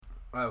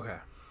Okay.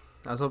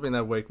 I was hoping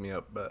that'd wake me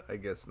up, but I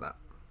guess not.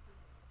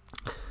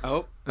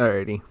 Oh,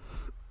 Alrighty.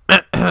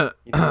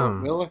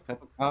 Will, a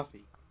cup of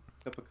coffee.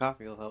 Cup of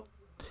coffee will help.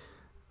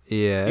 Do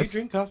you Yes.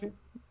 drink coffee?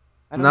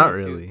 I don't Not know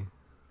if really.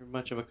 you're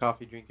much of a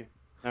coffee drinker.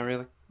 Not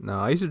really. No,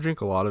 I used to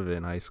drink a lot of it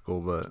in high school,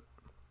 but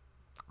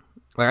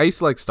like I used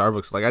to like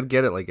Starbucks. Like I'd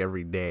get it like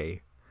every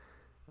day,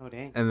 Oh,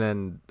 dang. and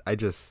then I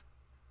just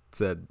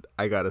said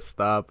I gotta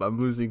stop. I'm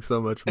losing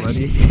so much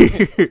money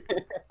here.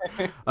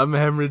 I'm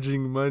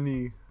hemorrhaging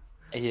money,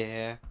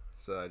 Yeah.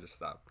 so I just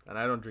stopped. And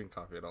I don't drink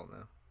coffee at all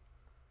now.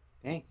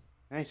 Dang.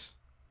 Nice.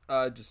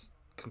 I just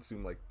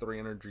consume like 3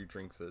 energy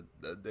drinks a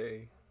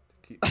day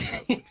to keep me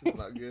up, which is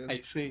not good. I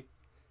see.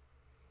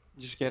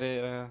 Just get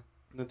it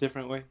in a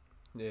different way.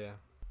 Yeah.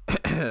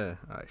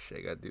 Alright, shit,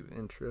 I gotta do the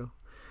intro.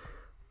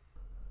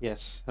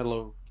 Yes.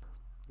 Hello.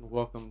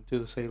 Welcome to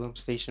the Salem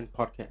Station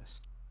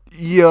podcast.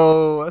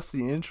 Yo, that's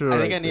the intro. I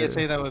think right I need there. to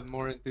say that with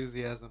more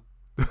enthusiasm.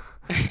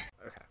 Okay.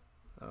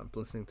 I'm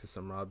listening to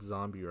some Rob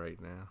Zombie right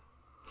now.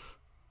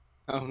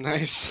 Oh,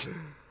 nice.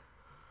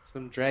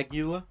 Some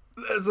Dragula.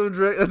 That's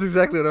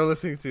exactly what I'm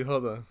listening to.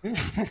 Hold on. Hold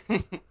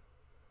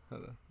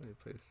on. Let me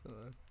play some.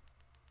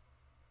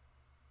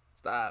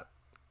 Stop.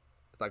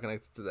 It's not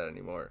connected to that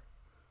anymore.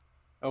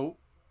 Oh.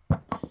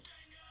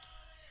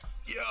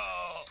 Yo.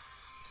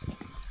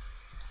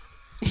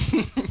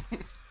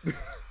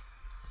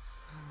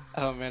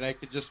 Oh, man,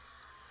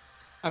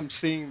 I'm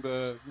seeing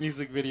the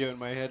music video in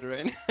my head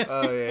right now.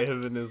 Oh yeah,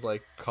 him in his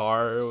like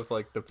car with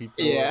like the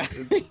people. Yeah.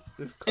 In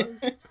his car.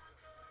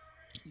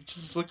 It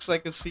just looks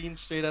like a scene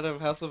straight out of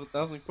House of a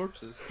Thousand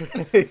Corpses.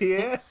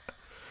 Yeah.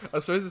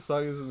 I'm surprised the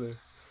song isn't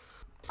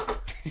there.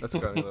 That's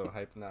got me a little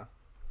hype now.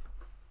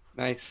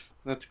 Nice.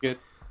 That's good.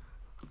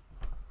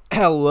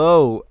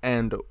 Hello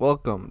and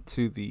welcome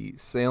to the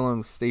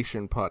Salem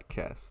Station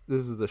podcast.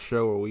 This is the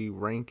show where we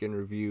rank and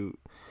review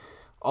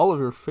all of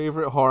your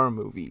favorite horror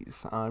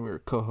movies. I'm your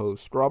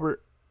co-host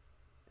Robert,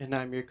 And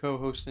I'm your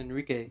co-host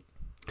Enrique.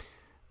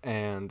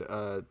 and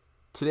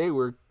today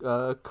we're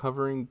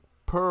covering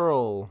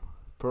Pearl.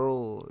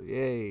 Pearl,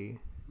 yay!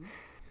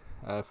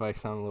 If I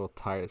sound a little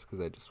tired, it's because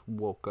I just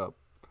woke up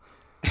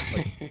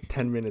like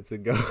 10 minutes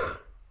ago.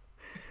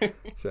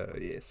 So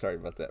yeah, sorry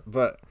about that.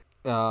 But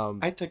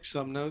I took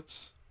some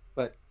notes,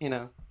 but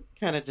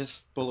kind of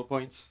just bullet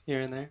points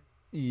here and there.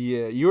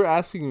 yeah, you were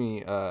asking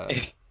me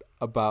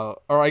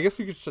about, or I guess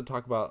we should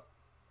talk about.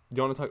 Do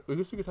you want to talk? I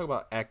guess we could talk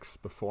about X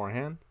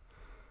beforehand,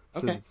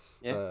 Okay. since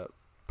Yeah.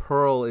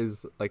 Pearl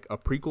is like a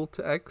prequel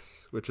to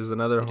X, which is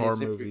another It horror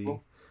is a movie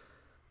prequel.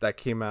 that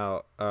came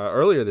out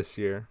earlier this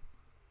year.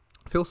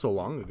 It feels so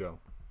long ago.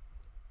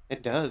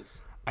 It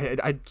does.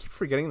 I keep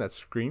forgetting that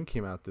Scream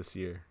came out this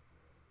year.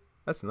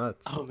 That's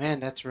nuts. Oh man,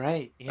 that's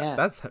right. Yeah.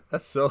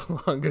 That's so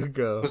long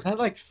ago. Was that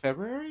like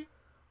February?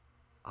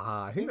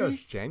 I think that was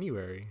maybe?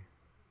 January.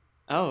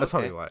 Oh, That's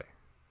okay. probably why.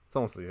 It's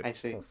almost I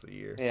see. almost a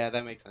year. Yeah,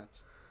 that makes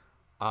sense.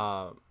 But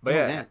Oh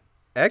yeah, man.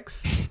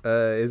 X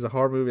is a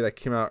horror movie that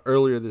came out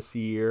earlier this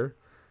year,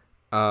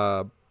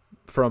 from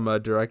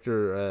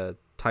director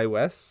Ty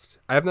West.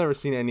 I've never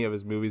seen any of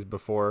his movies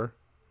before.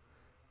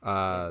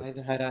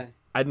 Neither had I.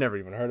 I'd never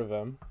even heard of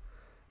him.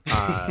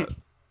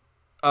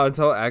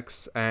 Until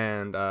X,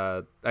 and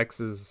X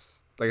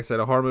is, like I said,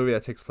 a horror movie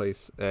that takes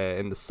place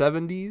in the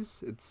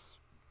 70s. It's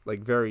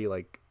like very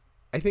like,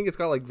 I think it's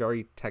got like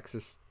very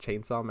Texas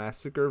Chainsaw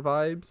Massacre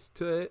vibes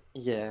to it.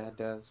 Yeah, it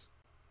does.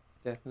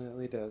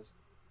 Definitely does.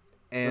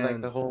 And With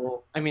like the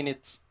whole. I mean,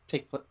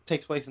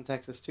 takes place in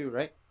Texas too,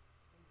 right?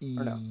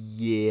 Or no?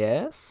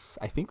 yes,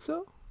 I think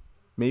so.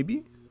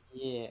 Maybe.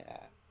 Yeah.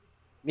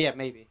 Yeah,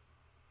 maybe.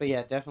 But yeah,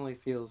 it definitely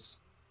feels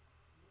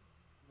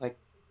like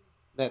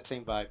that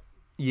same vibe.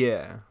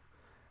 Yeah.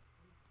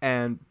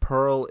 And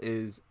Pearl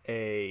is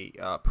a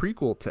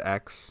prequel to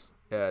X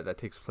that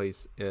takes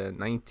place in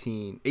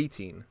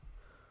 1918.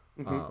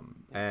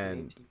 Mm-hmm.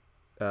 And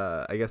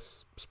I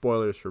guess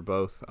spoilers for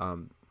both.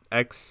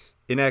 X,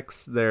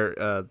 there,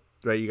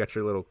 right, you got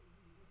your little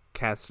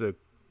cast of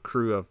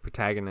crew of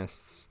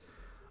protagonists,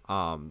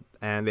 and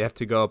they have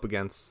to go up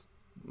against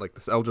like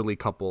this elderly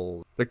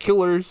couple. They're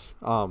killers.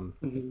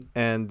 Mm-hmm.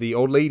 And the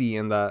old lady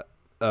in that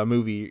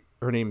movie,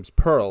 her name's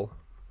Pearl.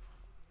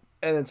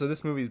 And then so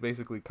this movie is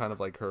basically kind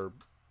of like her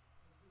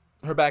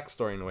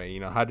backstory in a way. You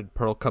know, how did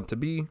Pearl come to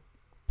be?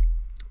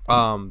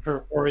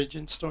 Her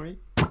origin story.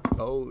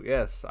 Oh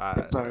yes,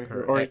 Sorry,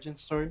 her origin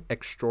story.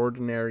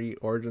 extraordinary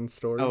origin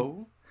story.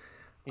 Oh,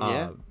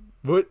 yeah.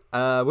 What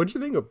did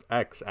you think of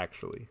X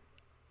actually?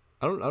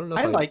 I don't know.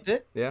 If I liked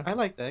it. Yeah. I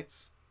liked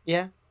X.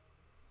 Yeah.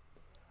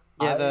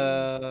 Yeah.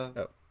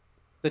 Oh.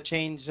 The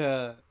change,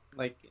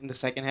 like in the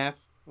second half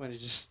when it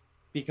just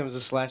becomes a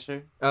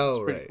slasher. Oh, It's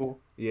pretty right. cool.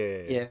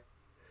 Yeah. Yeah.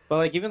 But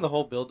like even the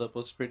whole build up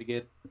was pretty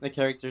good. The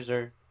characters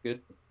are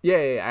good.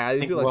 Yeah. I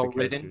Think do like well the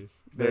written. characters.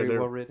 Very They're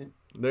well written.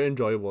 they're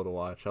enjoyable to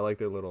watch. I like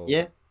their little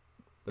Yeah.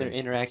 their- Their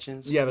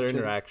interactions. yeah, with their each other.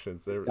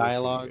 interactions. They're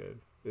Dialogue. pretty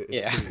good. It's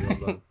Yeah.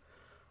 pretty well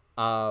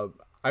done.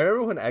 I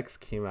remember when X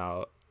came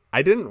out.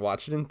 I didn't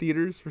watch it in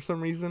theaters for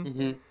some reason.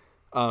 Mm-hmm.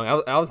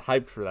 I was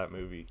hyped for that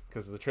movie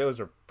because the trailers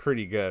are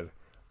pretty good.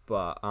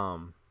 But I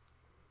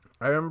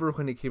remember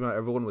when it came out,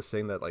 everyone was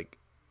saying that like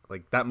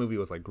that movie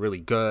was like really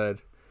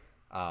good.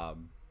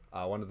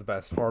 One of the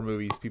best horror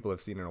movies people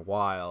have seen in a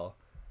while.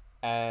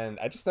 And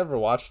I just never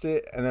watched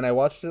it. And then I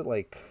watched it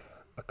like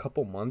a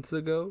couple months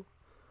ago,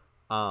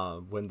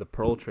 when the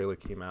Pearl trailer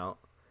came out.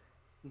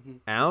 Mm-hmm.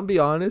 And I'll be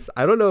honest,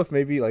 I don't know if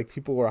maybe like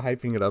people were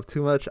hyping it up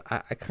too much.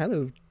 I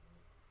think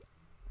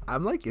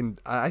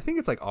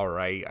it's like all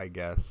right, I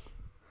guess.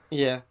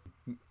 Yeah.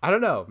 I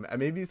don't know.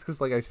 Maybe it's because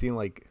like I've seen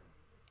like,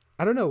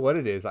 I don't know what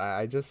it is.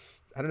 I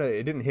don't know.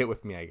 It didn't hit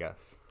with me, I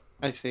guess.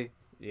 I see.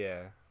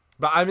 Yeah,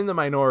 but I'm in the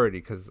minority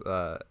because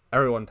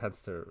everyone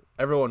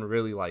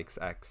really likes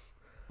X.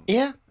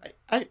 Yeah,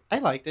 I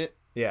liked it.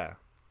 Yeah,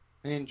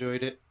 I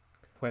enjoyed it.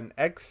 when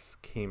X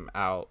came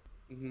out,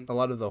 Mm-hmm. a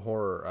lot of the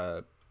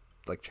horror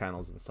like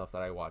channels and stuff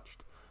that I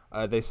watched,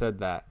 they said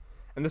that,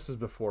 and this was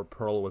before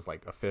Pearl was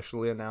like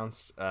officially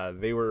announced.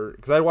 They were,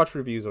 because I watched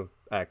reviews of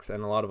X,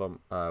 and a lot of them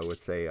would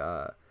say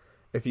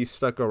if you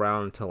stuck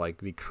around to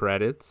like the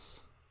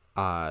credits,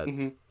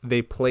 Mm-hmm.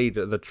 they played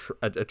a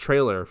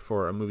trailer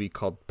for a movie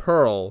called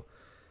Pearl.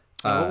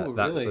 Oh,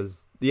 that really?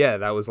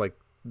 that was like,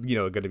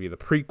 going to be the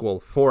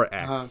prequel for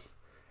X. Uh-huh.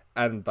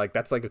 And like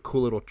that's like a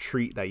cool little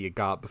treat that you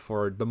got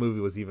before the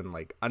movie was even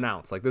like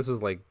announced. Like this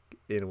was like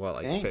in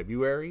Dang.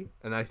 February,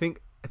 and I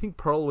think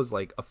Pearl was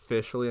like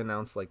officially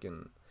announced like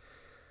in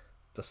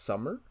the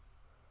summer.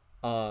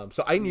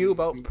 So I knew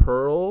about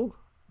Pearl,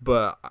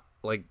 but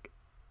like,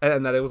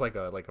 and that it was like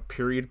a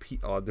period piece.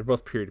 Oh, they're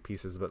both period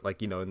pieces, but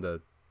like in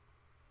the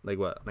like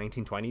what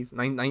 1920s,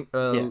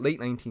 late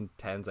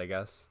 1910s, I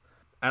guess.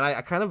 And I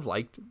kind of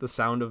liked the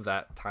sound of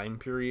that time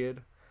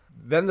period.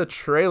 Then the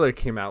trailer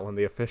came out when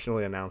they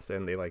officially announced it,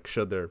 and they like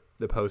showed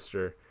the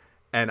poster,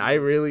 and I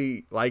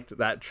really liked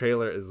that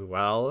trailer as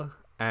well.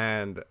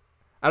 And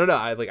I don't know,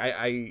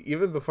 I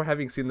even before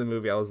having seen the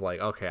movie, I was like,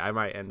 okay, I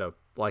might end up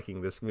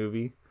liking this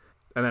movie.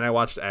 And then I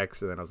watched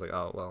X, and then I was like,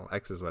 oh well,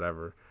 X is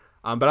whatever.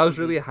 But I was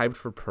really hyped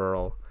for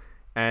Pearl,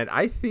 and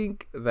I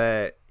think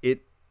that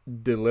it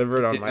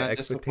delivered on my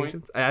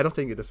expectations. I don't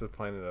think it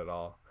disappointed at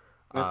all.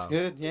 That's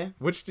good. Yeah.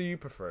 Which do you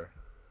prefer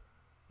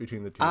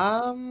between the two?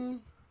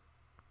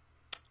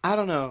 I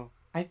don't know.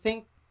 I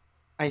think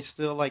I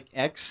still like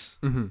X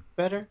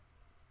better.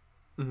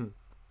 Mm-hmm.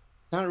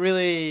 Not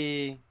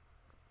really.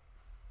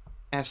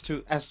 As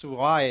to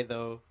why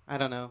though, I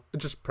don't know.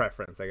 Just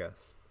preference, I guess.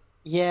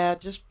 Yeah,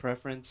 just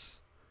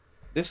preference.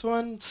 This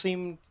one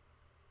seemed,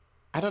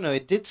 I don't know.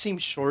 It did seem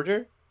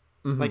shorter,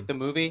 like the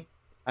movie.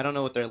 I don't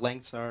know what their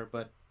lengths are,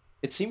 but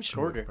it seems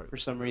shorter for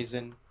some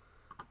reason.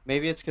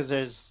 Maybe it's because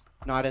there's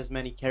not as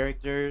many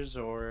characters,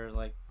 or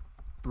like,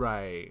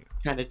 right,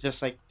 kind of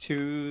just like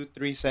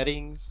 2-3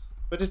 settings.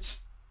 But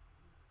it's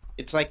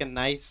like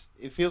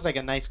it feels like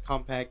a nice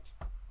compact,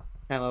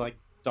 kind of like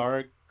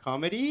dark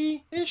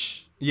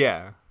comedy-ish,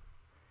 yeah,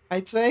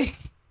 I'd say.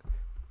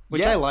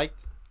 Which I liked.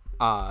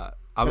 But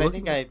I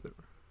think I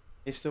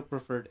still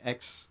preferred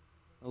X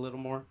a little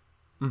more.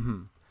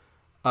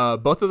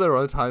 Both of the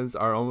run times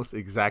are almost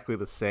exactly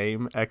the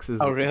same. X is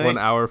 1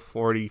 hour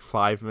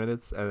 45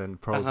 minutes, and then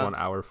Pearl's 1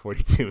 hour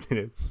 42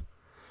 minutes.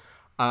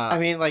 I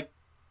mean, like,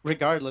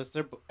 regardless,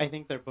 I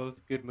think they're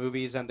both good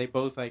movies, and they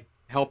both like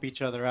help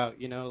each other out.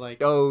 Like,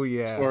 oh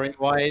yeah, story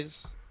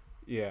wise,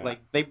 yeah, like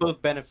they both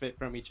benefit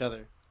from each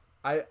other.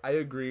 I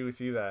agree with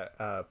you that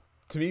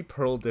to me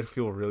Pearl did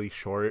feel really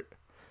short.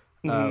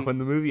 When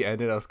the movie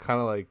ended, I was kind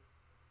of like,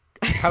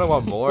 I kind of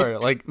want more.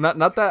 Like not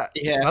that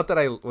not that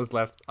I was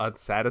left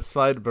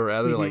unsatisfied, but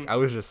rather like I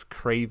was just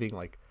craving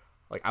like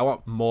I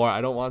want more. I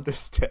don't want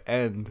this to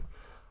end.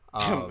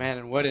 Oh man,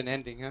 and what an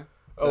ending, huh?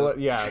 Oh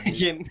yeah,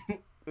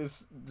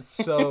 it's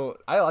so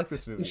I like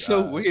this movie. It's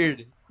so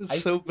weird.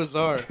 It's so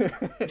bizarre.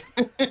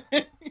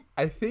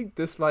 I think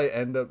this might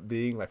end up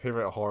being my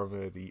favorite horror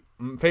movie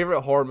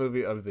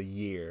of the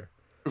year.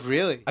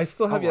 Really? I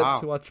still have yet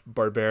to watch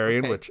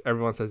Barbarian, which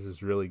everyone says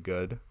is really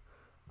good.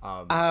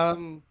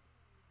 I'd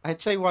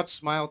say watch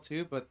Smile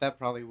too, but that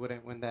probably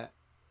wouldn't win that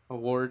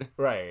award.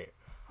 Right.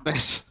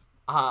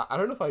 I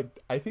don't know if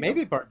I think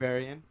maybe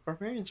Barbarian.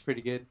 Barbarian's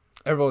pretty good.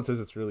 Everyone says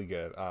it's really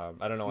good. I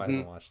don't know. I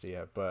haven't watched it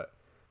yet, but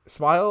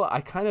Smile,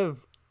 I'm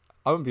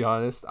gonna be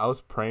honest, I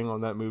was praying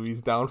on that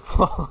movie's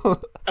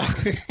downfall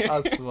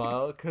on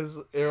Smile, because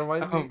it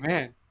reminds me.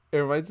 Man. It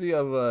reminds me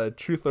of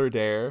Truth or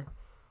Dare.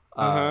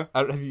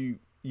 Have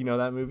you know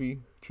that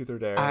movie, Truth or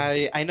Dare?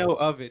 I know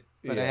of it,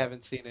 but I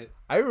haven't seen it.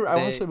 I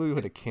watched the movie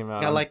when it came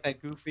out. Got like that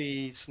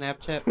goofy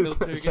Snapchat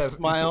filter,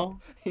 Smile.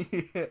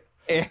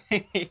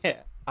 Yeah.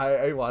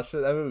 I watched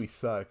it. That movie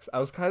sucks. I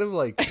was kind of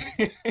like,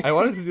 I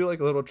wanted to do like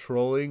a little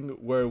trolling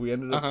where we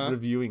ended up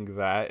reviewing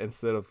that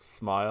instead of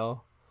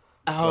Smile.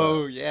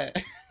 Oh yeah.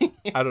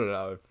 I don't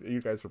know if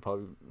you guys would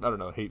probably, I don't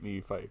know, hate me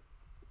if I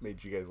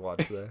made you guys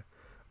watch that.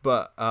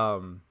 But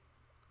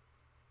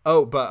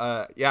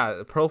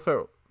yeah, Pearl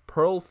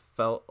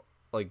felt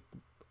like,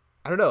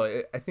 I don't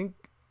know. I think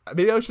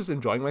maybe I was just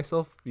enjoying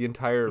myself the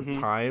entire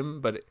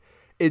time, but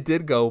it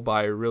did go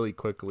by really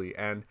quickly,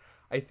 and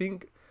I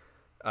think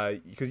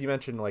because you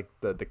mentioned like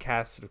the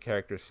cast of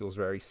characters feels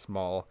very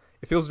small.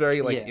 It feels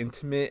very like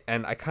intimate,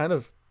 and I kind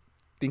of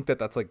think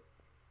that's like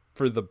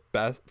for the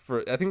best.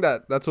 I think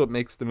that's what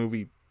makes the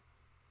movie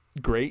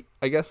great,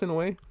 I guess, in a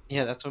way.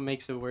 Yeah, that's what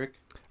makes it work.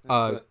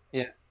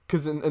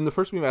 Because in the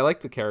first movie, I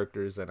like the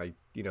characters and I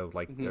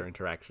like their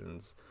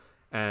interactions,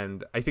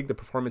 and I think the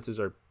performances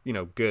are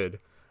good,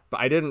 but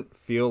I didn't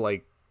feel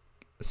like,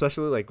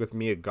 especially like with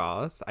Mia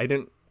Goth, I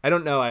don't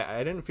know,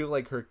 I didn't feel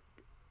like her,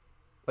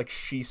 like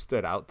she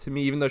stood out to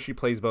me, even though she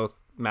plays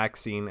both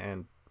MaXXXine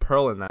and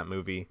Pearl in that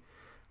movie.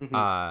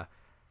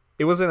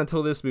 It wasn't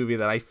until this movie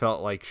that I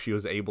felt like she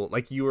was able,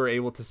 like you were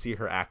able to see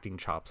her acting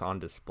chops on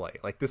display.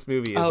 Like this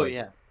movie is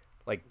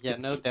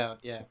no doubt,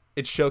 yeah.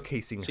 It's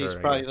showcasing her. She's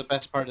probably the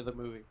best part of the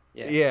movie.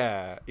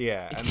 Yeah.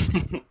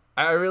 And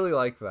I really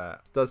like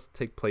that. It does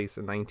take place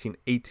in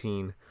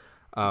 1918,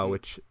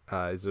 which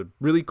is a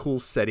really cool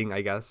setting,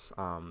 I guess.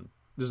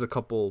 There's a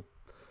couple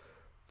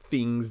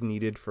things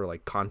needed for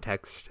like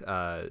context,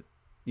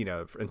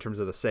 in terms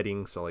of the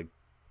setting. So like,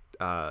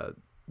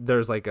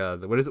 there's like I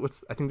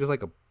think there's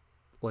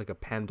like a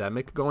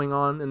pandemic going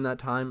on in that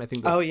time. I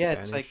think.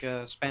 It's like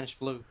a Spanish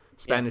flu.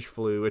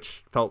 Flu,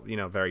 which felt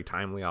very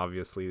timely.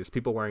 Obviously, there's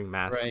people wearing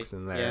masks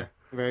in there. Yeah,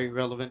 very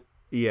relevant.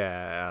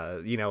 Yeah,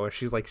 where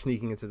she's like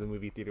sneaking into the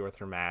movie theater with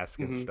her mask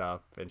and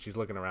stuff, and she's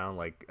looking around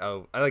like,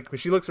 oh, I like when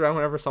she looks around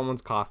whenever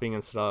someone's coughing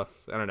and stuff.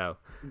 I don't know,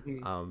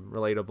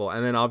 relatable.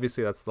 And then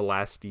obviously that's the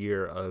last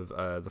year of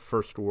the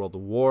First World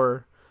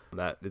War.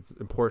 That it's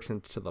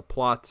important to the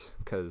plot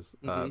because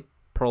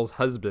Pearl's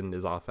husband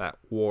is off at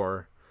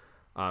war.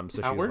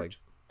 So Howard, she's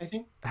like, I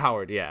think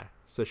Howard, yeah.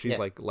 So she's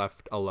like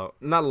left alone,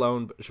 not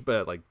alone,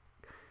 but like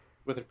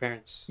with her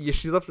parents. Yeah,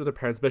 she's left with her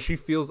parents, but she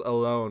feels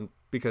alone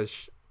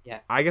because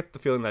I get the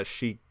feeling that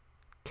she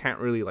can't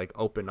really like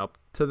open up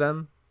to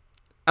them.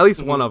 At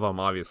least one of them,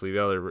 obviously.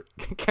 The other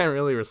can't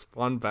really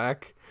respond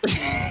back.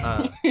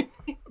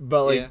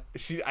 But like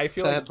I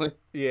feel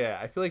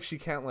like she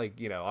can't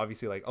like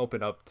obviously like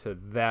open up to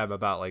them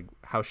about like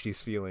how she's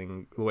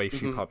feeling the way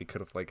she probably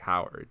could have like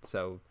Howard.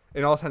 So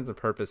in all intents and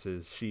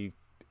purposes, she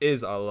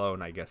is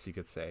alone, I guess you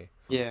could say.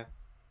 Yeah.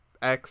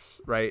 X,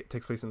 right,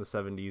 takes place in the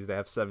 70s. They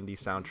have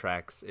 70s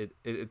soundtracks.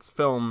 It's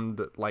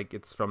filmed like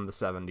it's from the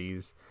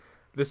 70s.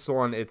 This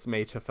one, it's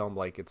made to film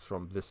like it's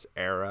from this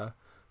era.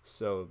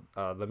 So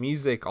the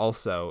music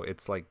also,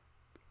 it's like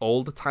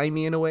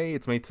old-timey in a way.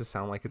 It's made to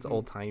sound like it's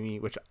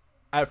old-timey, which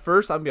at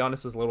first, I'll be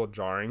honest, was a little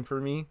jarring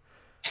for me.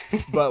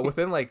 But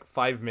within like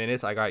 5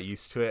 minutes, I got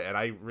used to it, and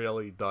I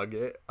really dug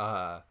it.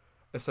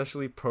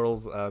 Especially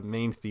Pearl's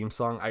main theme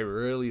song. I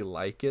really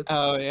like it.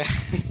 Oh, yeah.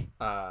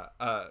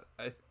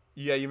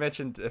 Yeah, you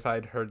mentioned if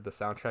I'd heard the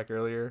soundtrack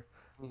earlier.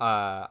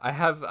 I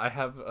have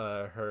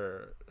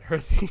her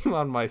theme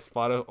on my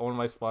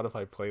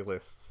Spotify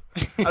playlists.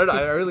 I don't know,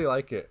 I really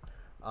like it.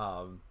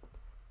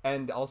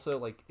 And also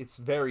like it's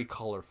very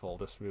colorful,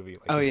 this movie.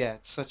 Like,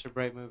 it's such a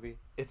bright movie.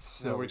 It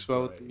works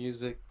well with the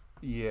music.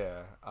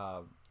 Yeah.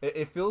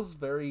 It feels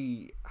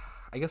very,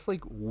 I guess,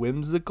 like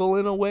whimsical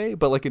in a way,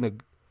 but like in a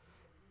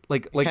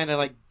like kind of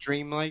like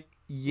dreamlike.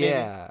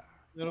 Yeah.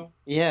 Maybe,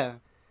 yeah.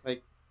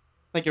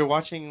 Like you're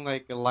watching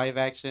like a live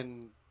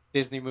action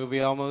Disney movie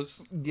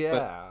almost. Yeah.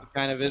 But it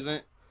kind of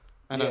isn't.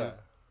 I don't know.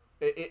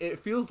 It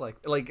feels like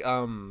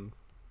I'm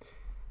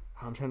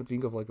trying to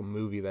think of like a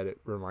movie that it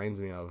reminds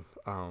me of.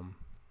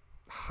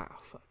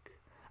 Fuck.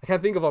 I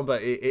can't think of one,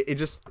 but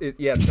it's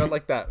got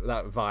like that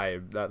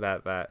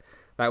vibe,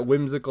 that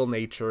whimsical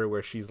nature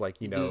where she's like,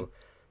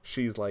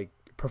 she's like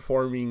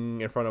performing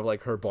in front of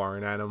like her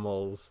barn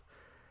animals.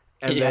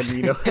 And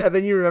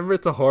then you remember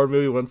it's a horror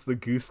movie once the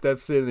goose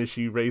steps in and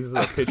she raises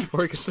a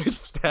pitchfork and starts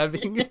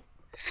stabbing it.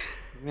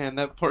 Man,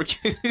 that poor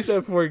goose.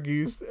 That poor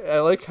goose. I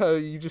like how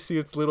you just see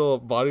its little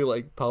body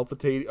like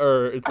palpitating,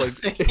 or it's like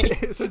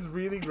it starts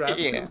breathing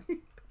rapidly.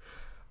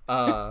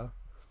 Yeah.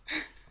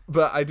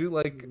 But I do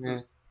like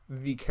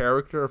the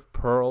character of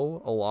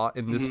Pearl a lot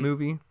in this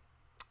movie.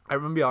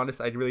 I'm gonna be honest,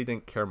 I really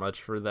didn't care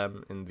much for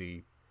them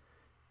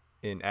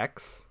in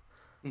X.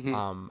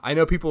 I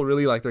know people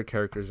really like their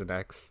characters in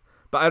X.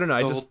 But I don't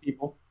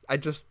know. I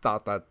just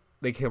thought that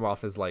they came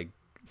off as like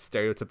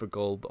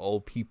stereotypical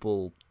old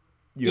people,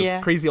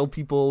 crazy old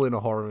people in a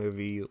horror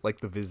movie, like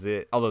The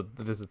Visit. Although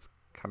The Visit's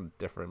kind of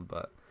different,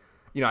 but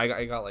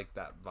I got like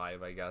that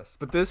vibe, I guess.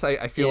 But this,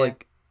 I feel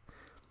like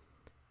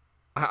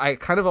I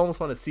kind of almost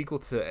want a sequel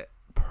to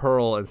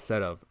Pearl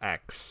instead of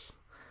X.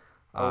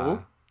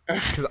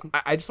 Because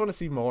I just want to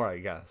see more, I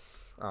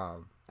guess.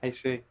 I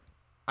see.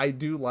 I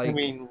do like. I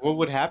mean, what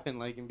would happen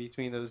like in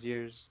between those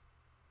years?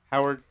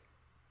 Howard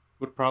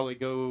would probably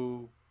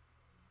go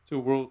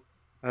to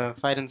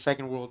fight in the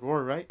Second World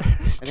War, right? I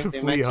think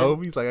they mentioned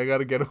home. He's like, I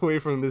gotta get away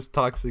from this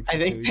toxic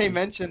situation. I think they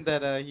mentioned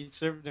that he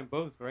served in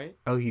both, right?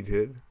 Oh, he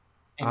did.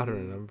 I don't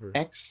remember.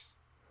 X.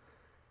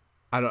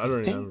 I don't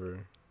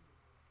remember.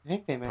 I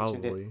think they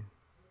mentioned it.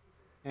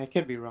 Yeah, I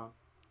could be wrong.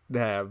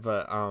 Yeah,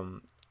 but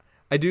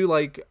I do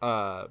like.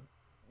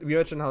 We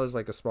mentioned how there's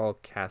like a small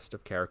cast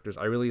of characters.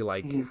 I really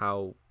like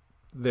how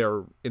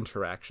their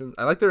interactions.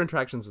 I like their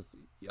interactions with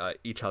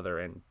each other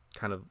and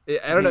kind of,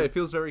 I don't know, it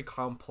feels very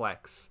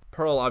complex.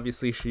 Pearl,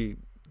 obviously, she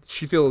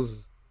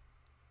feels,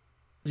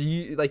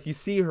 you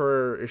see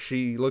her,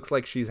 she looks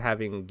like she's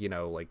having,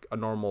 like a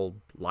normal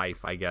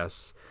life, I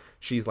guess.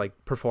 She's like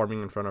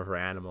performing in front of her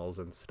animals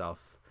and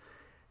stuff,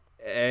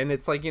 and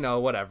it's like,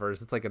 whatever,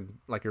 it's like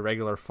a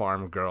regular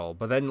farm girl.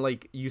 But then,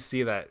 like, you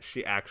see that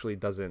she actually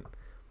doesn't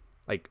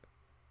like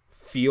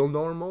feel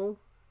normal,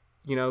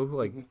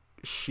 like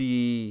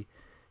she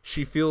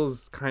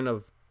feels kind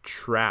of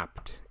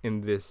trapped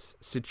in this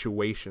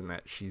situation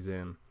that she's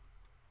in,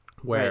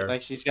 where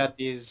like she's got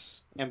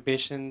these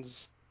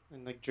ambitions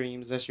and like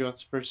dreams that she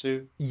wants to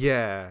pursue.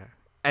 Yeah.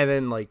 And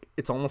then, like,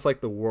 it's almost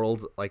like the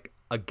world's like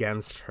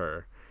against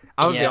her.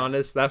 I'll be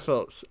honest, that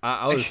felt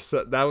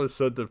that was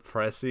so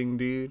depressing,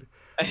 dude.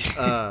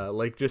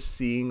 Like, just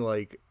seeing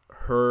like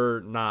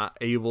her not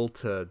able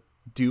to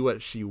do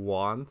what she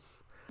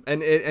wants.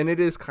 And it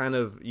is kind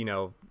of,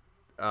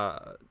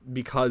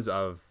 because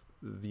of,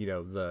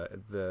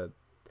 the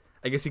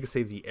I guess you could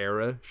say the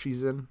era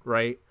she's in,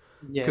 right?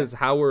 Yeah. Because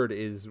Howard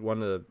is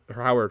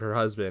her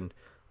husband.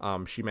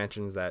 She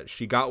mentions that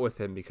she got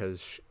with him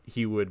because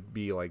he would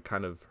be like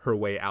kind of her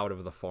way out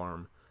of the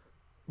farm.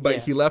 But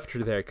he left her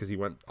there because he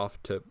went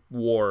off to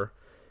war.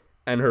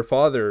 And her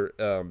father,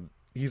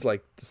 he's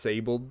like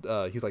disabled.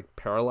 He's like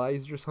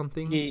paralyzed or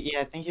something.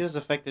 I think he was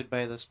affected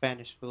by the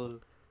Spanish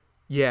flu.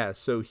 Yeah,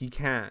 so he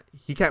can't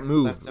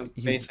move.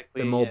 He's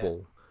basically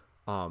immobile.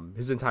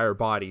 His entire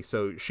body.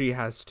 So she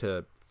has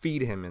to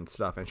feed him and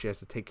stuff, and she has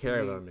to take care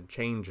of him and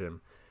change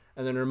him.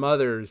 And then her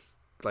mother's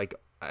like,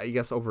 I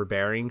guess,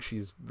 overbearing.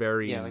 She's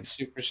very like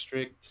super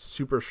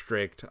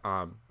strict.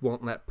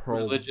 Won't let Pearl,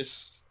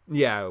 religious.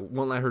 Yeah,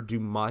 won't let her do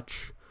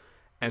much,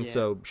 and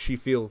so she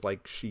feels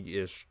like she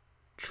is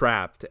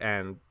trapped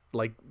and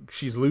like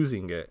she's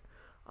losing it.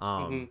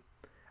 I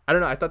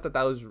don't know. I thought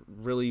that was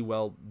really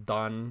well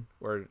done.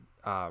 Where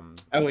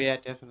oh yeah,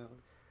 definitely.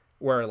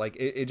 Where like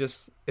it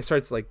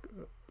starts like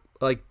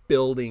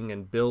building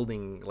and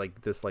building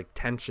like this like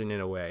tension in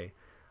a way,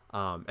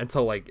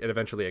 until like it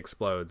eventually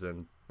explodes,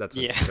 and that's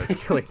when she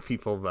starts killing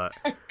people.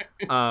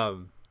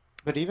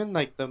 But even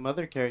like the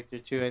mother character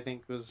too, I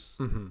think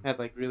had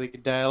like really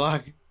good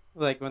dialogue.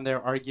 Like when they're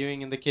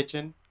arguing in the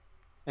kitchen,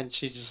 and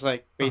she just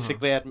like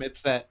basically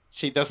admits that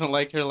she doesn't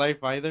like her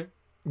life either.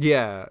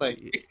 Yeah,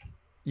 like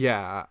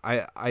yeah.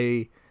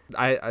 I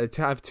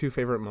have two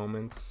favorite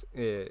moments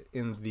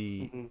in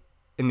the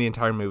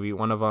entire movie.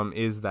 One of them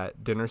is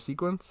that dinner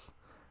sequence,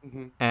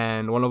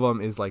 and one of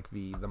them is like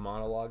the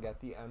monologue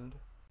at the end.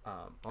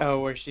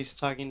 Where she's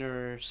talking to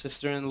her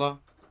sister-in-law.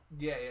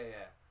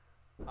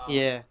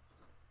 Yeah.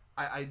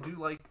 I do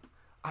like.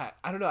 I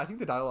don't know. I think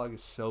the dialogue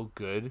is so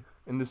good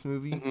in this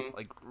movie,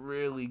 like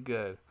really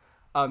good.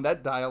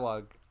 That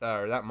dialogue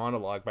or that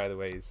monologue, by the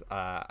way, is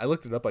I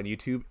looked it up on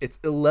YouTube. It's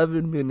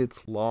 11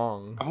 minutes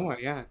long. Oh my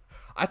god!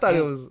 I thought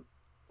it was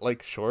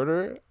like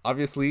shorter,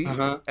 obviously,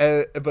 but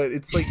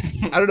it's like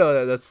I don't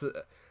know.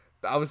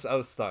 I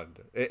was stunned.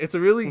 It's a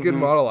really good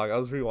monologue. I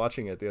was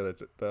rewatching it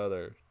the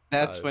other.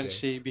 That's when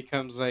she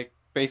becomes like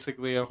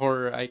basically a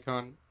horror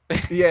icon.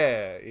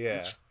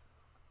 Yeah.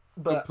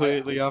 But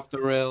completely off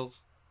the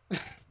rails.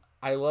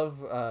 I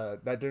love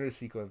that dinner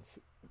sequence.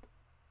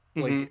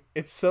 Like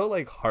it's so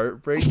like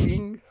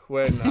heartbreaking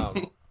when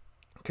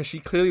because she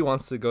clearly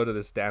wants to go to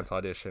this dance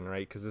audition,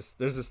 right? Because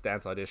there's this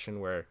dance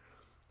audition where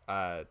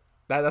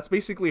that's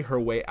basically her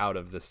way out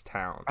of this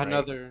town. Right?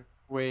 Another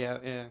way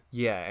out, yeah.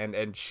 Yeah,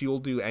 and she'll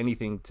do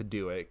anything to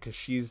do it because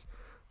she's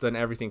done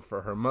everything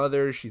for her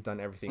mother. She's done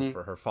everything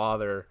for her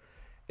father.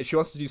 And she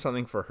wants to do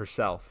something for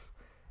herself.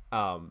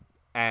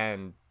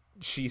 And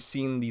she's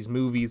seen these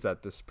movies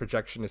that this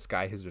projectionist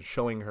guy has been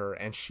showing her,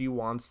 and she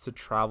wants to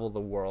travel the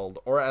world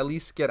or at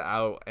least get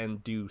out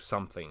and do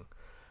something.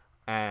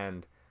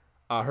 And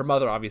her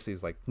mother obviously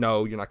is like,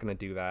 no, you're not going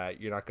to do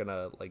that. You're not going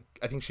to, like,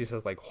 I think she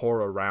says, like, whore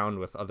around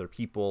with other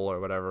people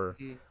or whatever.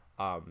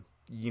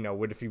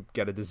 What if you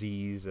get a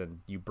disease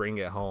and you bring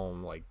it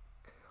home? Like,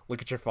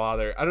 look at your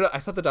father. I don't know. I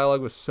thought the dialogue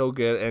was so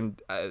good.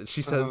 And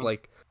she says,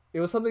 like, it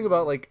was something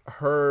about, like,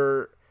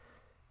 her.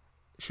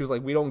 She was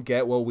like, we don't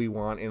get what we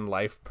want in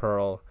life,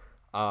 Pearl.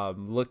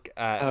 Look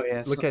at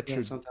your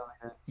something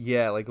like that.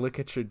 Yeah, like look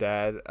at your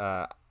dad.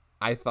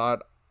 I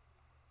thought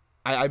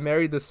I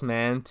married this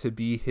man to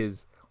be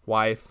his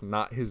wife,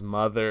 not his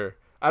mother.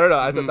 I don't know.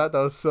 I thought that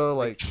was so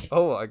like,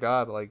 oh my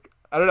god, like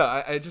I don't know.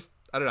 I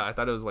don't know. I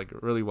thought it was like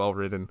really well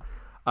written.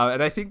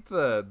 And I think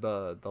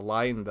the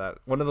line that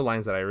one of the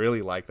lines that I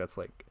really like that's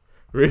like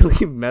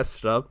really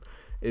messed up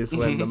is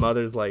when the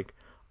mother's like,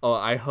 "Oh,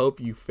 I hope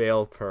you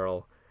fail,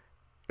 Pearl."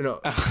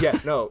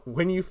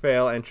 When you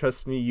fail, and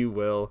trust me, you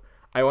will.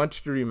 I want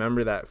you to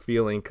remember that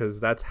feeling because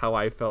that's how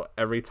I felt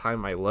every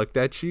time I looked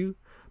at you.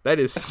 That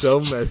is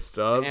so messed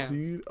up,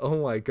 dude.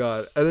 Oh my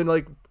god. And then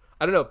like,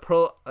 I don't know,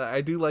 Pearl.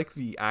 I do like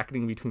the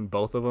acting between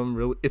both of them.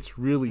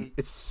 Really,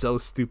 it's so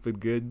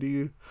stupid good,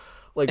 dude.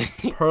 Like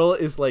Pearl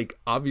is like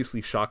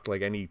obviously shocked,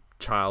 like any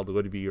child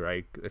would be,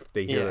 right, if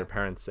they hear their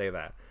parents say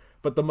that.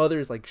 But the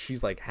mother's like,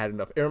 she's like had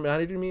enough. It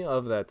reminded me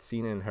of that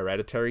scene in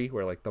Hereditary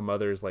where like the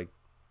mother's like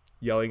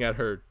yelling at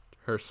her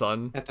her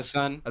son. At the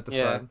son. At the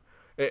Yeah. son.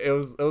 It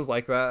was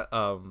like that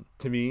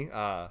to me.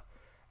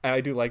 And I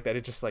do like that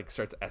it just like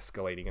starts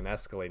escalating and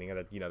escalating,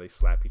 and then they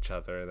slap each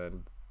other, and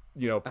then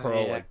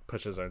Pearl like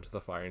pushes her into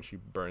the fire and she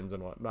burns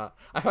and whatnot.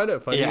 I find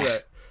it funny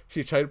that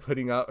she tried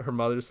putting out her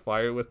mother's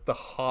fire with the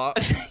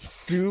hot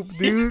soup,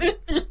 dude.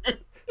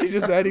 She's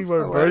just adding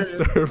more burns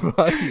to her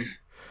body.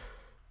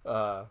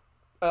 I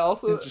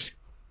also it just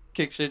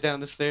kicks her down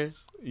the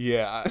stairs.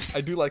 Yeah,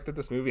 I do like that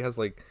this movie has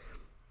like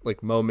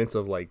moments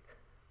of like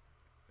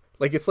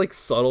it's like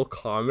subtle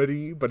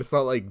comedy, but it's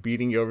not like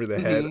beating you over the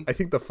head. I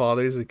think the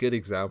father is a good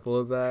example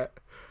of that.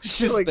 He's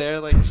just like there,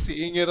 like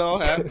seeing it all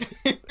happen.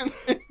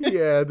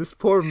 Yeah, this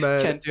poor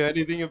man can't do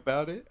anything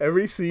about it.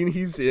 Every scene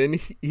he's in,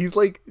 he's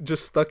like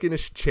just stuck in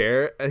his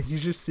chair, and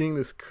he's just seeing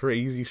this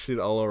crazy shit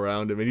all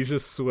around him, and he's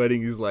just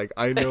sweating. He's like,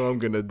 I know I'm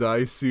gonna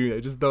die soon. I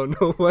just don't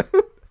know when.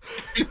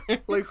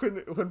 Like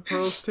when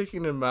Pearl's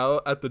taking him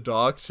out at the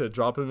dock to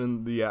drop him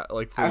in the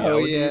for the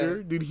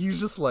alligator, dude, he's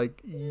just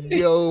like,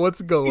 yo,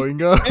 what's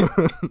going on?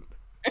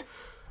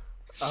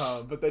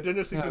 But that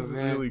dinner sequence is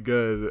really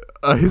good.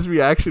 His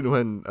reaction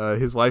when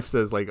his wife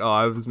says like, oh,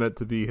 I was meant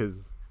to be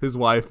his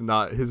wife,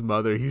 not his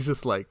mother. He's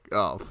just like,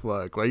 oh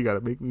fuck, why you gotta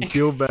make me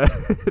feel bad?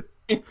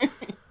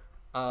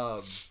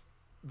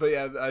 But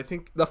yeah, I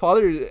think the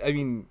father, I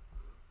mean,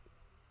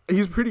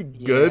 he's pretty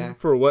good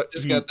for what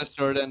just got the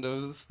short end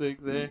of the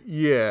stick there.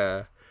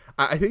 Yeah,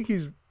 I think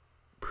he's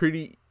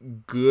pretty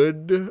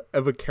good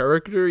of a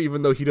character,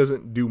 even though he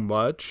doesn't do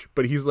much.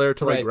 But he's there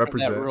to like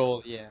represent that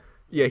role.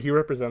 Yeah, he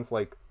represents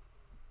like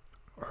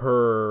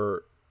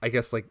her, I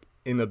guess, like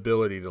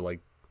inability to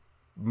like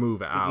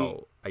move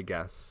out. I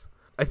guess.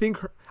 I think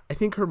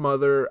her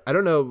mother. I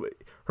don't know.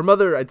 Her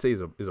mother, I'd say,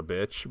 is a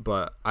bitch,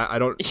 but I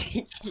don't.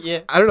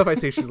 I don't know if I'd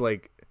say she's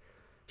like.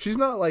 She's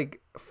not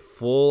like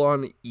full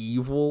on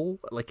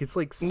evil. Like it's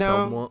like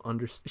somewhat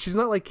she's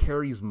not like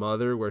Carrie's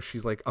mother where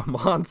she's like a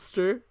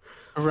monster.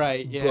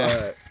 Right,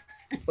 yeah.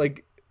 But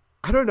like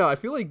I don't know, I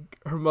feel like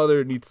her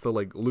mother needs to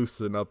like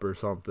loosen up or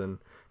something.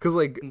 Cuz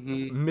like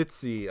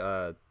Mitzi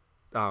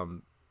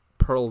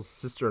Pearl's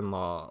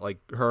sister-in-law, like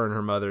her and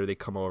her mother, they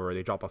come over,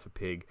 they drop off a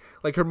pig.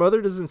 Like her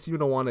mother doesn't seem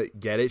to want to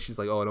get it. She's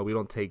like, "Oh no, we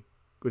don't take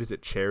what is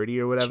it, charity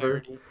or whatever?"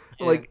 Charity.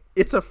 Yeah. Like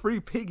it's a free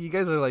pig. You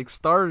guys are like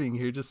starving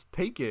here. Just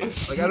take it.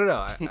 Like I don't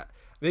know.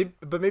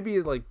 But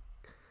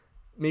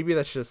maybe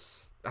that's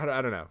just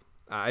I don't know.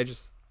 I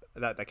just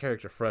that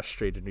character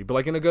frustrated me, but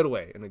like in a good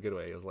way. In a good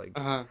way. It was like,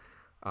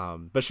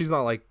 but she's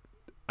not like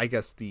I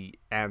guess the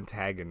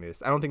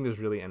antagonist. I don't think there's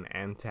really an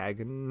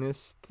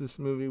antagonist. This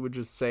movie would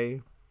just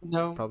say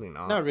no, probably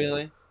not. Not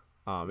really.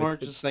 More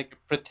just like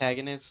a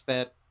protagonist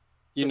that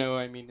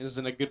I mean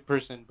isn't a good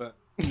person, but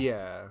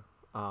yeah,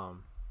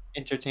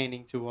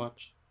 entertaining to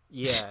watch.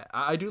 Yeah,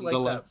 I do like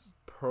that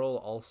Pearl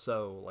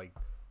also like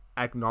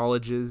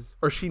acknowledges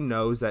or she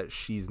knows that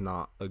she's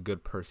not a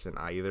good person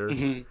either,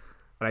 and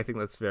I think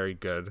that's very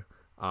good.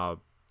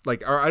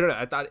 Like or I don't know,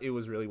 I thought it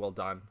was really well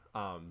done.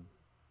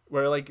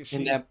 Where like she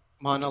in that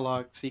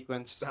monologue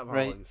sequence, that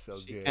right? Is so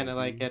she kind of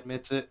like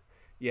admits it.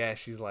 Yeah,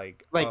 she's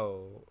like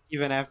oh,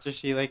 even after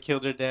she like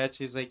killed her dad,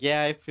 she's like,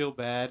 yeah, I feel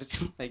bad.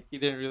 Like he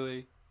didn't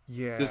really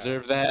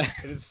deserve that.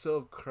 And it's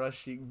so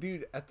crushing,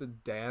 dude. At the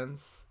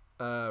dance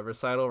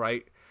recital,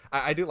 right?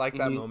 I do like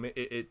that moment.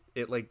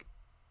 It like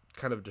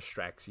kind of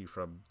distracts you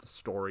from the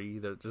story.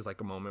 There's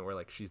like a moment where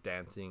like she's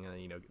dancing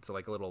and it's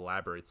like a little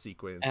elaborate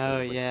sequence.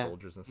 With, like,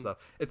 soldiers and stuff.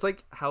 It's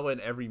like how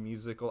in every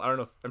musical, I don't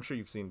know. I'm sure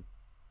you've seen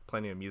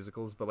plenty of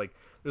musicals, but like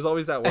there's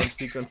always that one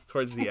sequence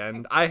towards the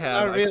end. I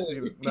have. Not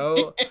really.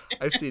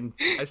 I've seen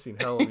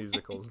hella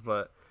musicals,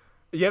 but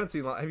you haven't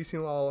seen. Have you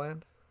seen La La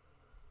Land?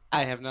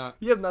 I have not.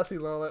 You have not seen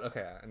La La Land?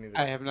 Okay,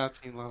 I have not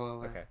seen La La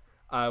Land. Okay.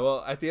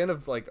 Well, at the end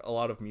of like a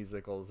lot of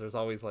musicals, there's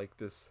always like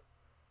this,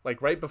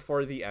 like right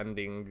before the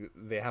ending,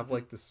 they have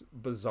like this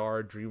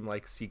bizarre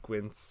dreamlike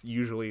sequence.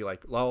 Usually,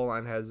 like La La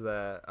Land has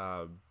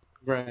that.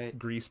 Right.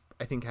 Grease,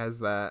 I think, has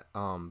that.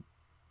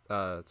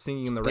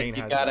 Singing in the Rain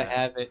you has gotta that.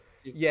 have it.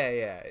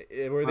 Yeah.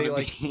 Where they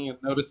like a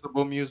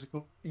noticeable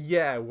musical.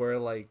 Yeah, where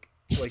like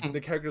the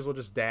characters will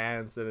just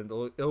dance, and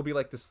it'll be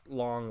like this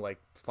long like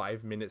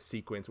 5-minute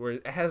sequence where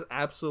it has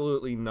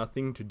absolutely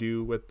nothing to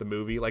do with the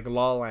movie. Like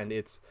La La Land,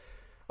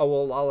 La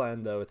La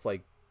Land though, it's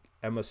like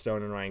Emma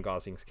Stone and Ryan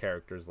Gosling's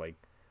characters like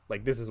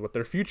this is what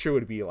their future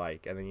would be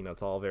like, and then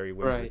it's all very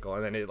whimsical,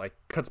 and then it like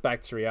cuts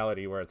back to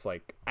reality where it's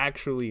like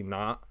actually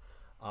not.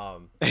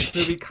 This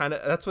movie kind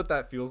of that's what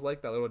that feels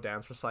like, that little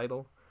dance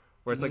recital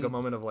where it's like a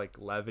moment of like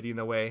levity in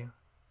a way,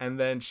 and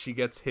then she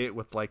gets hit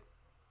with like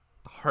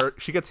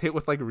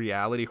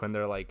reality when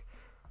they're like,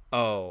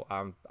 oh,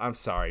 I'm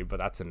sorry, but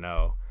that's a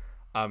no.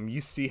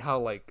 You see how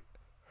like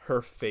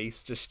her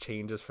face just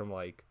changes from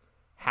like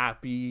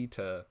happy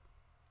to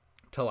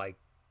like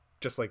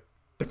just like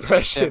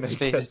depression.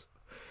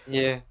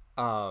 Yeah.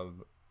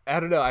 I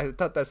don't know. I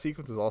thought that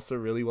sequence was also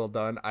really well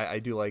done. I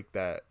do like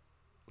that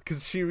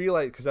because she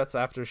realized, because that's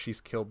after she's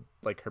killed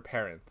like her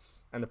parents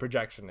and the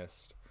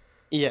projectionist.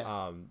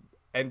 Yeah.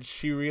 And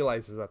she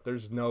realizes that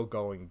there's no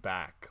going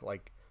back.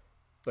 Like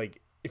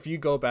if you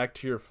go back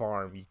to your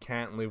farm, you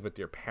can't live with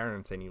your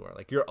parents anymore.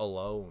 Like, you're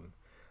alone.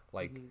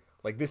 Like,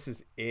 like this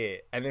is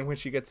it. And then when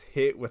she gets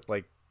hit with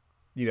like,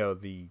 you know,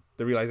 the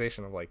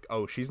realization of like,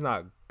 oh, she's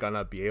not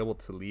gonna be able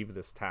to leave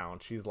this town.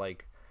 She's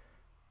like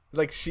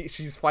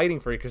she's fighting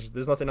for it because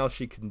there's nothing else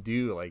she can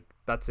do. Like,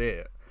 that's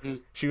it.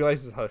 She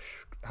realizes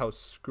how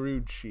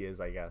screwed she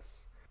is, I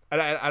guess.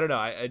 And I don't know.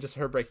 I just,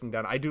 her breaking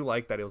down. I do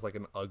like that it was like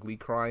an ugly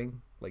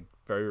crying, like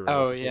very realistic.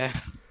 Oh yeah.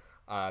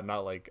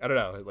 Not like, I don't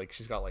know, like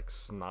she's got like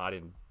snot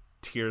and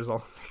tears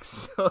all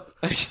mixed up.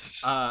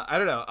 I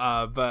don't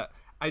know. But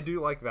I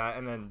do like that.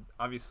 And then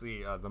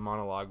obviously the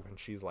monologue when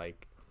she's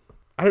like,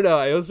 I don't know,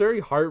 it was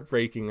very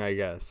heartbreaking, I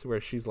guess, where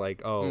she's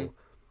like, oh,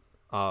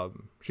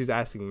 she's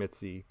asking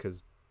Mitzi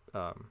because,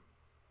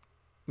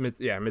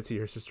 Mitzi,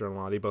 her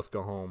sister-in-law, they both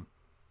go home.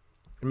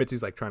 And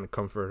Mitzi's like trying to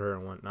comfort her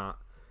and whatnot.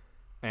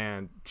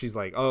 And she's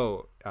like,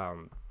 oh,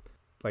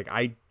 like,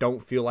 I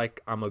don't feel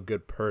like I'm a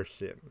good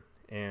person.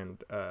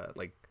 And,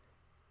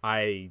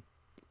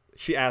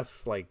 she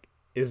asks, like,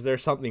 is there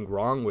something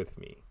wrong with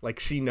me? Like,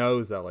 she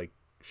knows that, like,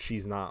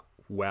 she's not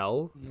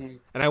well.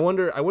 And I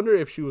wonder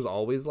if she was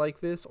always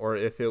like this, or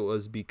if it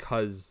was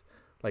because,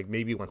 like,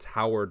 maybe once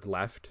Howard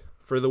left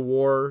for the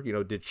war, you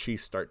know, did she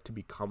start to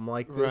become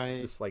like this?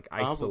 Right. This, like,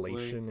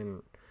 isolation. Probably.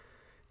 And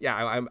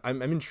yeah,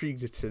 I'm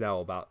intrigued to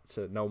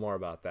know more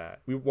about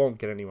that. We won't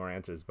get any more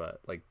answers,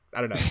 but, like,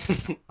 I don't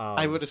know.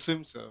 I would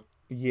assume so.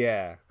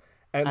 Yeah.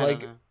 And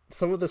like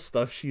some of the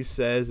stuff she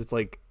says, it's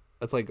like,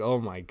 oh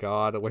my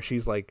God, where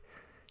she's like,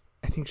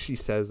 I think she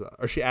says,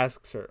 or she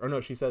asks her, or no,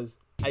 she says,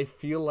 I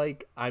feel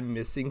like I'm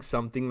missing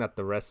something that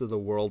the rest of the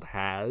world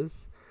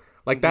has.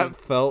 Like, that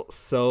felt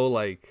so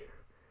like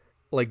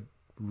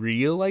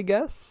real, I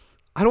guess.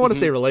 I don't want to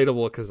say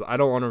relatable because I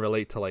don't want to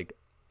relate to like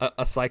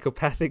a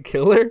psychopathic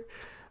killer.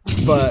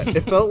 But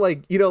it felt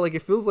like, you know, like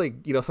it feels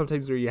like, you know,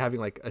 sometimes where you're having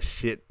like a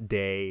shit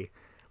day,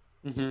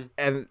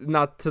 and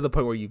not to the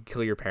point where you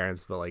kill your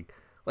parents, but like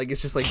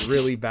it's just like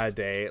really bad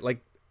day,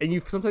 like, and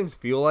you sometimes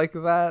feel like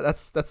that.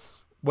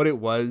 That's what it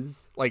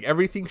was. Like,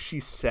 everything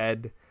she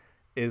said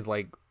is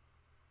like,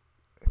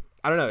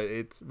 I don't know,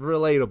 it's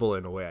relatable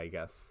in a way, I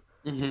guess.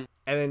 And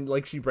then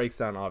like she breaks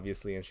down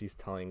obviously, and she's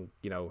telling,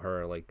 you know,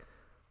 her like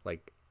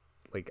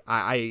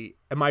I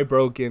am I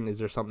broken? Is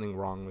there something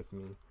wrong with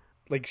me?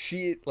 Like,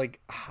 she, like,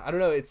 I don't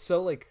know, it's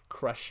so, like,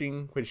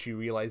 crushing when she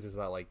realizes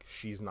that, like,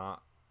 she's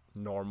not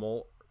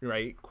normal,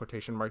 right?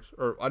 Quotation marks.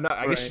 Or, not,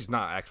 I guess she's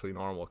not actually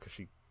normal because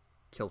she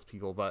kills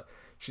people, but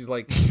she's,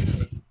 like,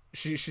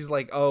 she's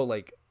like, oh,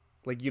 like,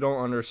 you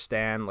don't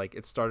understand. Like,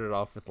 it started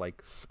off with,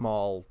 like,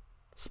 small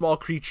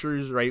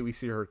creatures, right? We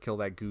see her kill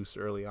that goose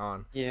early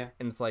on. Yeah.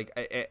 And it's, like,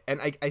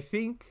 I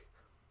think,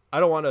 I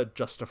don't want to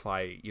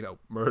justify, you know,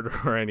 murder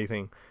or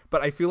anything,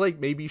 but I feel like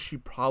maybe she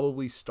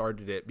probably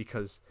started it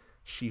because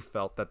she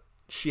felt that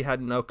she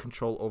had no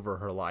control over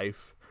her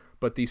life,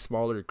 but these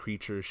smaller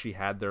creatures, she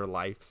had their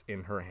lives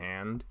in her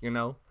hand, you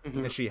know,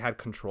 and she had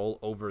control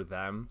over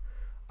them.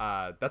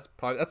 That's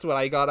what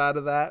I got out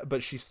of that.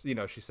 But she's, you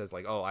know, she says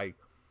like, oh, I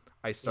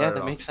started. Yeah,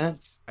 that makes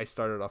sense. I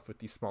started off with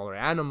these smaller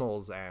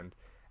animals, and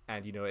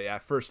you know,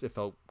 at first it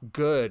felt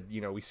good.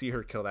 You know, we see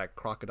her kill that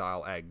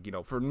crocodile egg, you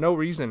know, for no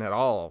reason at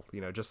all,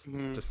 you know, just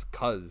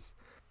cause.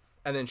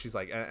 And then she's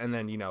like, and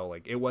then, you know,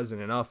 like, it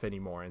wasn't enough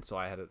anymore. And so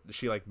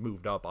she like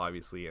moved up,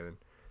 obviously. And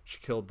she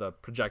killed the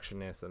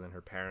projectionist and then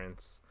her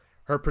parents.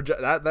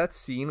 That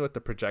scene with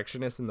the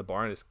projectionist in the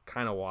barn is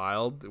kind of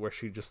wild, where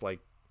she just like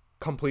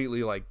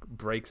completely like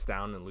breaks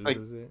down and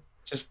loses it.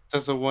 Just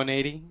does a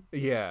 180.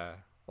 Yeah.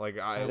 Like,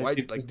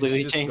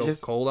 did she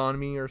just go cold on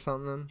me or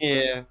something?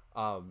 Yeah.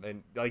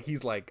 And like,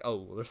 he's like,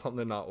 oh, there's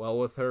something not well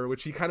with her,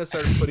 which he kind of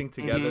started putting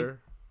together.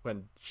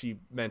 When she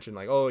mentioned,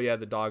 like, oh, yeah,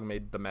 the dog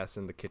made the mess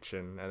in the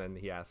kitchen. And then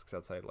he asks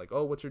outside, like,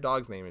 oh, what's your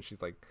dog's name? And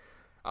she's like,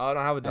 oh, I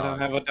don't have a dog. I don't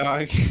have a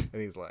dog. And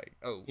he's like,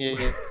 oh.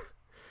 Yeah.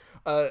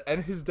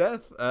 And his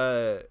death,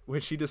 when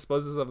she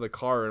disposes of the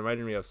car,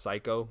 reminded me of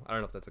Psycho. I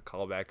don't know if that's a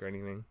callback or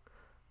anything.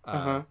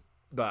 But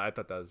I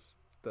thought that was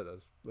a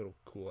little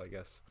cool, I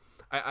guess.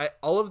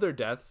 All of their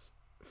deaths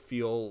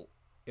feel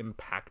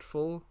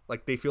impactful.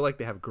 Like, they feel like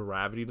they have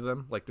gravity to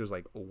them. Like, there's,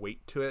 like, a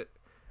weight to it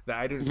that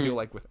I didn't feel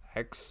like with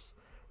X.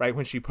 Right,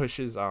 when she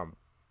pushes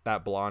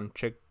that blonde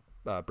chick,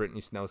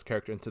 Brittany Snow's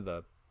character, into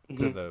the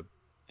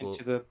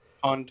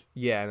pond.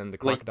 Yeah, and then the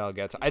crocodile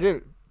gets. I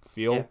didn't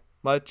feel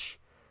much,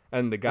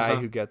 and the guy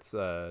who gets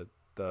the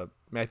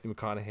Matthew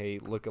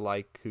McConaughey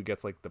lookalike who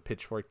gets like the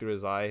pitchfork through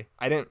his eye,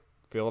 I didn't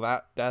feel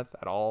that death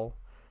at all.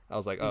 I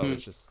was like, oh,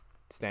 it's just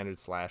standard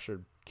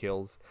slasher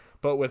kills.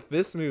 But with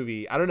this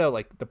movie, I don't know,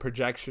 like the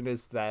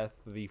projectionist death,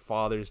 the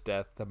father's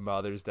death, the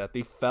mother's death,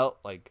 they felt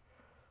like,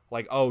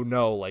 oh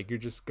no, like you're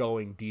just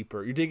going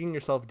deeper, you're digging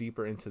yourself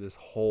deeper into this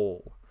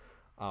hole.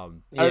 I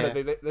don't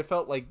know, they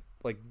felt like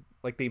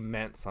they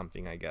meant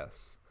something, I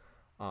guess.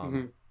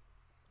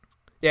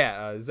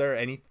 Is there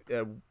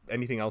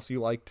anything else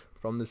you liked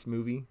from this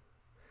movie,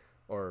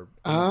 or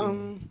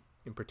in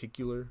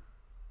particular?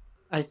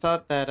 I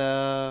thought that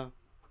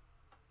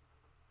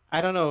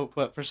I don't know,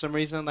 but for some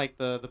reason, like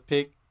the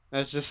pig that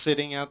was just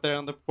sitting out there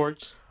on the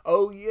porch.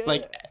 Oh yeah.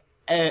 Like,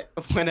 eh,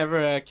 whenever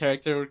a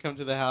character would come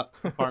to the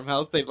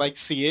farmhouse, they'd like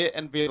see it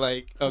and be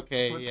like,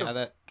 okay, What the yeah,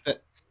 that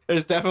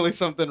there's definitely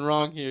something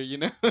wrong here, you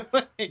know?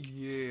 like,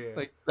 yeah.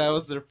 like that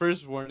was their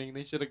first warning.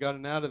 They should have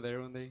gotten out of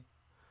there when they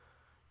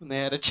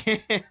had a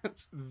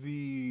chance.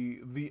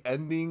 The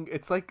ending,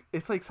 it's like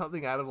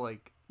something out of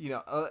like,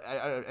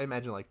 I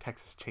imagine like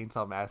Texas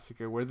Chainsaw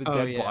Massacre where the Oh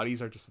dead yeah,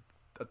 bodies are just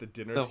at the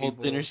dinner the whole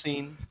dinner table,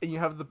 scene and you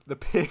have the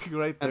pig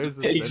right and the there's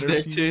the pigs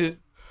there centerpiece. too.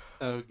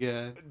 Oh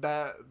god.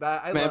 That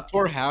I Man, love.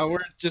 poor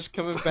Howard just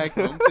coming back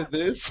home to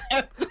this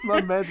after My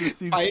man just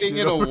seen fighting shit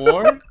in a over.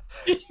 war.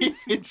 He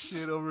seen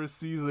shit It's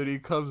overseas and he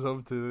comes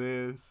home to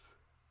this.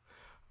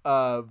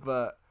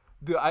 But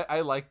dude,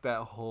 I like that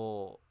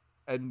whole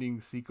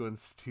ending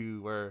sequence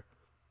too, where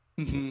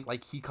Mhm.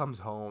 like he comes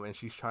home and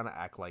she's trying to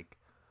act like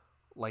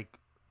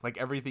like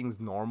everything's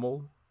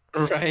normal,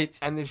 Right.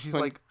 and then she's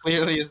When like,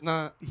 clearly it's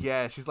not.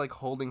 yeah, she's like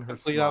holding her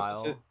Complete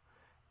opposite. smile,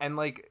 and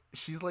like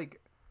she's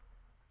like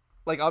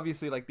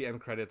obviously like the end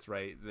credits,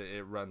 right,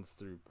 it runs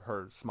through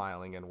her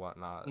smiling and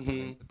whatnot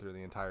Hmm. through the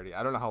entirety.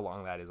 I don't know how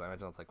long that is. I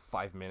imagine it's like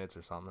 5 minutes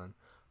or something,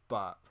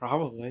 but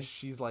Probably.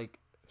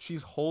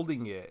 she's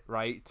holding it,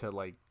 right,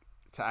 to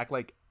act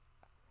like,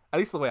 at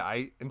least the way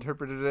I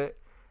interpreted it,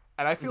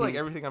 and I feel like Hmm.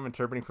 everything I'm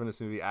interpreting from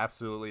this movie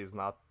absolutely is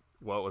not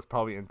what was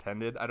probably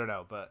intended. I don't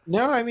know, but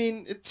No, I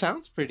mean it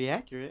sounds pretty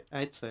accurate,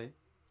 I'd say.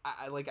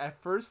 I like at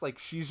first like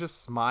she's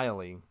just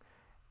smiling,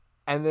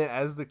 and then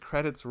as the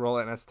credits roll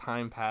and as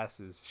time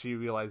passes, she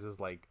realizes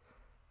like,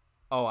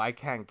 oh, I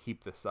can't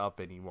keep this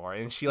up anymore,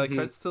 and she like Hmm.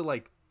 starts to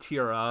like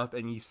tear up,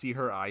 and you see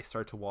her eyes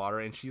start to water,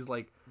 and she's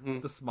like, Hmm.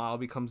 the smile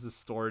becomes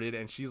distorted,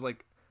 and she's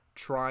like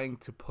trying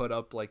to put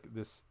up like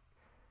this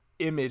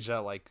image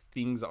that like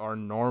things are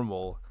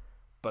normal,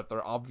 but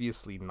they're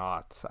obviously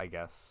not, I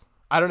guess.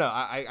 I don't know.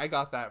 I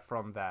got that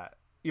from that.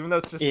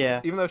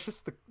 Yeah. Even though it's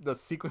just the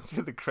sequence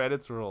where the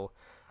credits roll,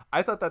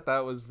 I thought that that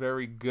was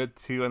very good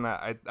too, and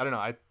that I don't know,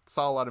 I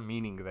saw a lot of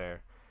meaning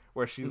there,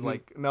 where she's Hmm.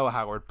 like, "No,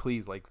 Howard,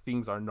 please, like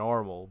things are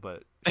normal,"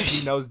 but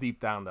she knows deep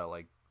down that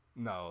like,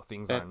 no,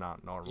 things are That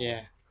not normal.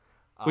 yeah.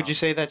 Would you Um,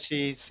 say that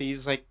she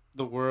sees like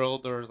the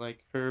world or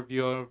like her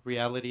view of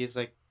reality is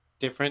like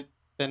different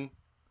than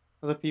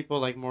other people,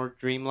 like more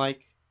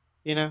dreamlike,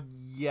 you know?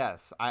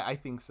 yes, I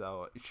think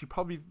so. She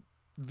probably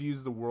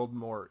views the world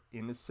more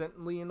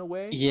innocently in a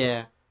way,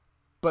 Yeah.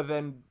 but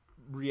then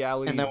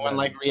And reality then when then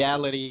like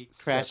reality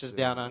sets crashes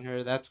down in. on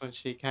her, that's when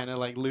she kind of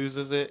like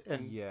loses it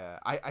and Yeah,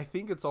 I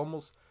think it's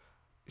almost,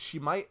 she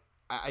might,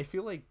 I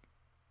feel like,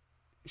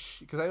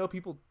 because I know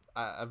people,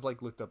 I've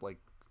like looked up like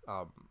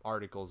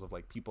articles of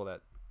like people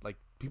that like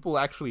people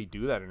actually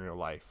do that in real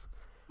life,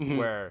 Mhm.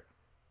 where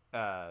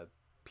uh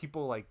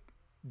people like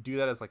do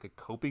that as like a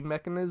coping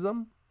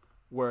mechanism,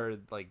 where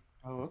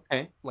Oh,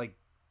 okay. like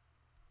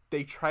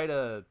they try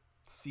to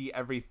see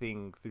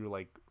everything through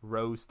like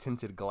rose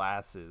tinted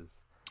glasses,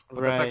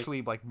 but that's Right.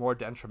 actually like more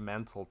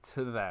detrimental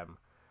to them,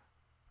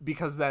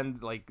 because then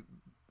like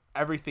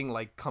everything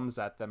like comes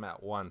at them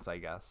at once, I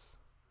guess,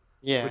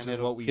 Yeah, which and is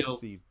it'll what we feel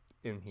see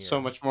in so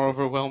here. much more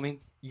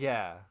overwhelming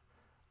Yeah.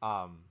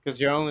 because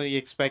you're only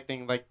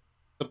expecting like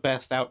the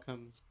best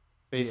outcomes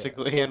Yeah.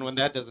 basically, and when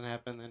that doesn't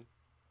happen, then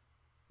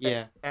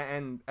yeah.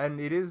 And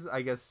it is,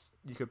 I guess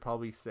you could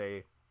probably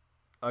say,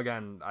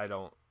 again, I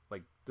don't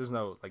like, there's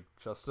no like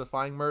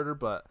justifying murder,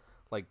 but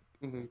like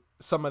Hmm.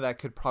 some of that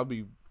could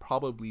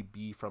probably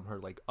be from her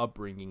like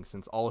upbringing,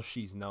 since all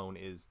she's known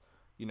is,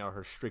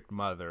 her strict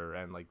mother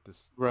and like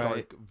this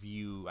Right. dark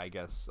view, I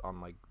guess,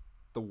 on like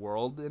the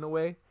world in a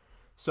way.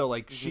 So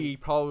like Hmm. she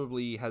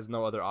probably has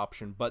no other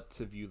option but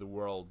to view the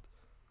world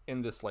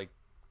in this like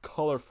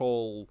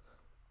colorful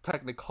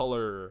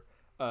technicolor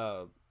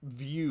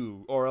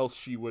view, or else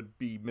she would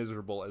be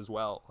miserable as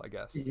well, I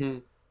guess. Hmm.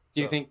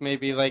 Do you So think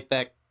maybe like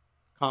that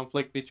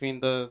conflict between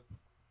the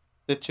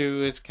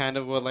two is kind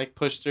of what like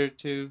pushed her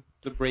to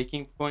the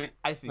breaking point?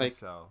 I think Like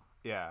so.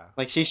 Yeah.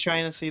 like she's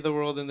trying to see the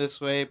world in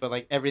this way, but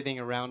like everything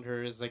around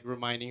her is like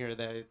reminding her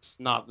that it's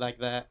not like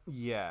that.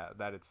 Yeah,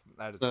 that it's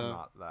So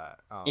not that.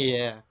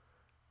 yeah.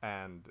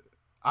 And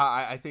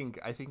I think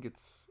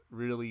it's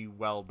really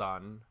well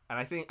done, and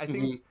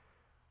Hmm.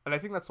 I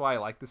think that's why I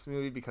like this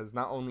movie, because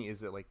not only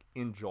is it like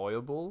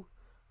enjoyable,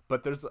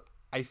 but there's,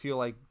 I feel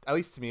like, at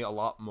least to me, a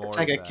lot It's more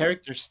like a that,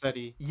 character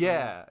study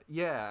on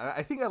yeah,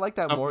 I think I like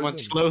that more someone than,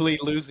 slowly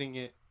losing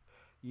it.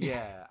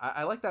 yeah,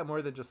 I like that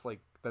more than just like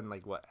than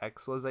like what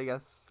X was, I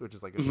guess, which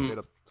is like a Hmm. straight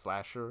up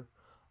slasher.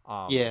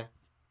 Um, Yeah.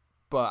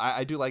 but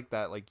I do like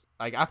that, like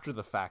after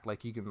the fact,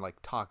 like you can like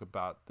talk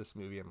about this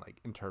movie and like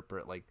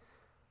interpret like,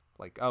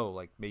 oh,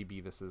 like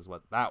maybe this is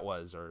what that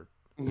was, or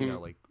Hmm.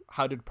 like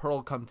how did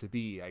Pearl come to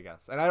be, I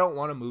guess. And I don't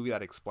want a movie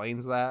that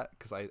explains that,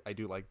 because I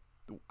do like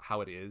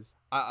how it is.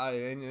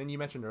 And you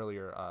mentioned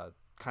earlier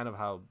kind of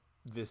how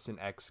this and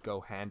X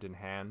go hand in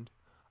hand.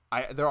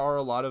 There are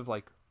a lot of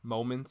like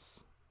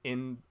moments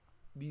in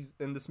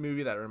in this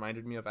movie that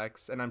reminded me of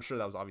X, and I'm sure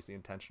that was obviously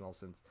intentional,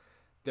 since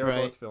they were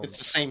both Right. It's filmed,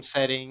 the same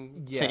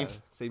setting, same yeah,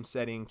 same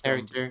setting,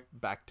 filmed character.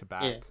 back to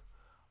Yeah. back.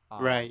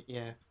 um Right.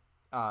 Yeah.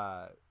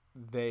 uh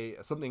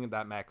something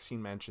that MaXXXine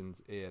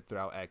mentions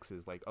throughout X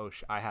is like, oh,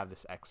 I have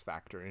this X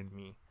factor in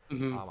me.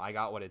 I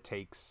got what it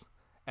takes,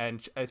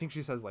 and I think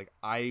she says like,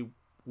 I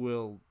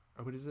will.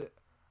 What is it?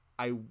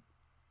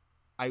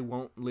 I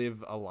won't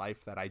live a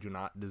life that I do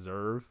not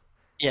deserve.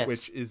 Yes.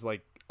 Which is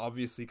like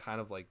obviously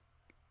kind of like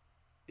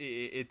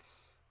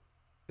it's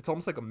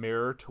almost like a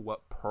mirror to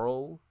what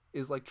Pearl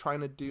is like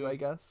trying to do, I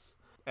guess.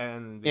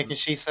 And yeah, because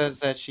she says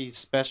that she's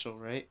special,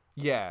 right?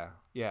 Yeah.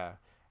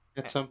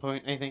 At some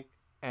point, I think.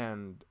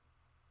 And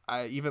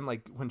I even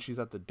like when she's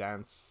at the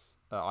dance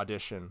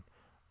audition,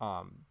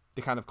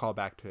 they kind of call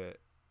back to it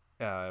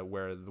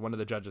where one of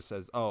the judges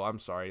says, "Oh, I'm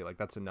sorry, like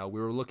that's a no. We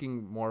were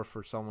looking more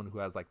for someone who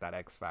has like that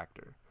X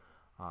factor."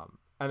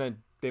 And then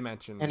they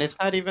mentioned, and it's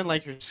not even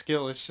like her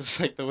skill; it's just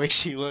like the way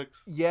she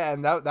looks. Yeah,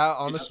 and that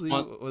honestly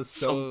was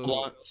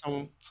so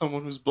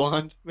someone who's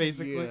blonde,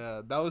 basically.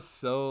 Yeah, that was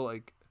so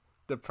like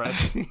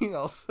depressing.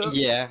 Also,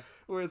 yeah,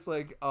 where it's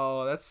like,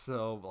 oh, that's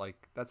so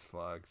like that's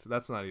fucked.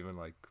 That's not even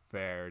like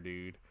fair,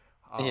 dude.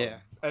 Yeah,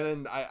 and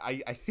then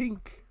I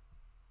think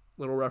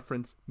little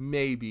reference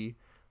maybe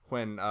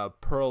when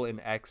Pearl in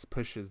X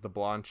pushes the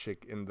blonde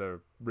chick in the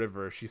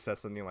river, she says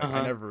something like,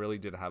 "I never really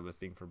did have a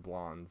thing for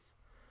blondes."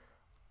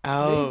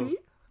 Oh, maybe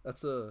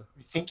that's a.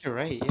 I think you're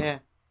right. Yeah,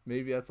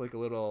 maybe that's like a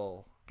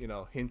little,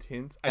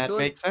 hint. That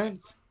makes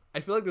sense.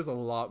 I feel like there's a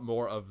lot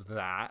more of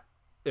that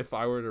if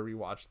I were to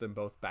rewatch them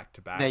both back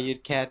to back. That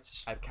you'd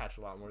catch. I'd catch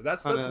a lot more.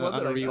 That's one that I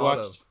thought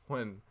of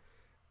when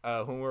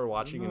we were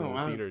watching it in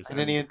the theaters. I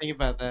didn't even think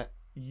about that.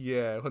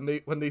 Yeah,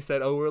 when they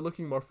said, "Oh, we're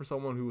looking more for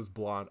someone who was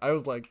blonde," I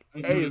was like,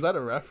 "Hey, is that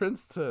a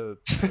reference to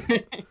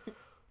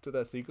to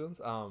that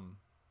sequence?"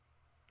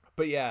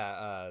 But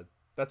yeah,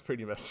 that's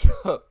pretty messed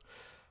up.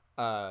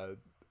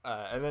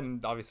 And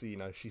then obviously,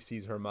 she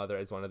sees her mother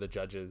as one of the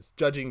judges,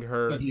 judging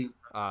her,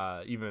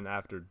 even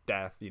after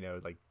death.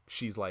 Like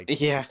she's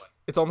like, yeah,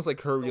 it's almost like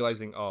her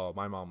realizing, oh,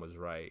 my mom was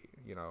right.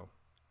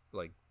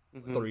 Like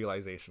the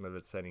realization of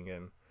it setting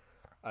in.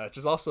 Which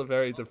is also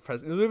very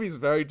depressing. The movie's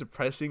very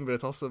depressing, but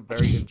it's also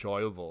very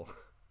enjoyable.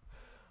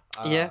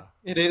 Yeah,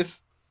 it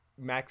is.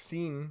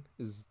 MaXXXine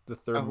is the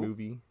third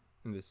movie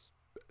in this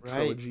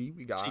trilogy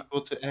we got. Sequel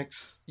to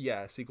X.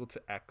 Yeah, sequel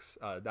to X.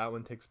 That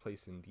one takes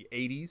place in the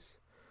 80s.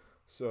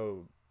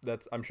 So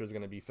I'm sure it's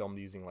going to be filmed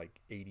using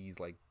like 80s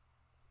like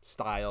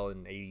style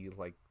and 80s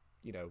like,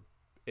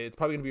 it's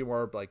probably going to be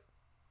more like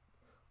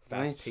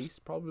fast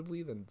paced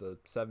probably than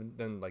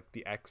like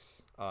the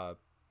X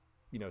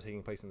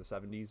taking place in the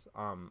 70s.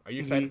 Are you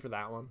excited for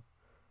that one?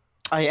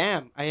 I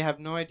am. I have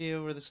no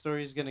idea where the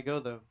story is going to go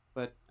though,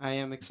 but I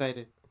am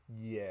excited.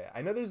 Yeah,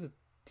 I know there's a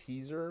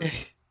teaser.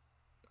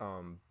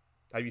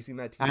 Have you seen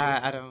that teaser?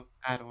 I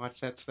don't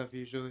watch that stuff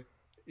usually.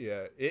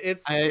 Yeah,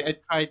 it's. I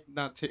tried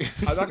not to.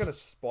 I'm not gonna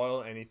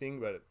spoil anything,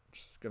 but I'm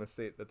just gonna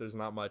say that there's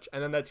not much.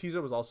 And then that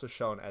teaser was also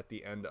shown at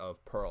the end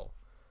of Pearl.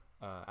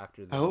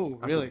 After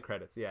the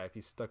credits. Yeah, if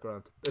you stuck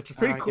around, it's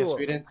pretty cool. I guess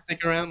we didn't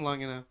stick around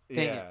long enough.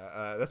 Dang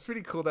it. That's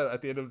pretty cool. That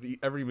at the end of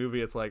every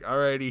movie, it's like,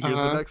 alrighty, here's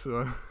the next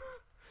one.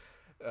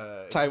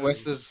 Ty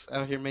West is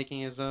out here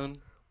making his own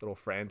little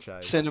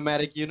franchise,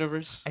 cinematic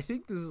universe. I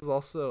think this is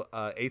also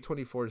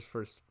A24's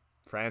first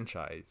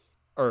franchise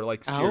or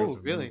like series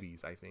of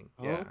movies. I think.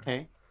 Oh, yeah.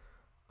 Okay.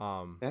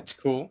 That's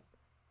cool.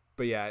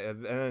 But yeah,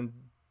 and then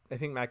I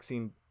think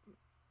MaXXXine,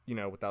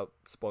 without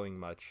spoiling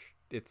much,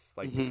 it's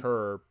like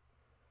her.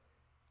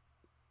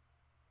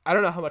 I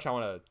don't know how much I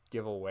want to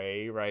give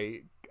away,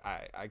 right?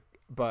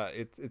 But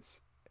it's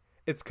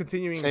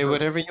continuing. Say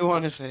whatever you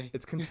want to say.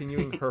 It's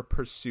continuing her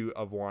pursuit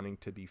of wanting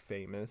to be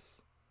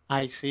famous.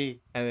 I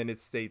see. And then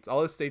it states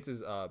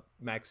is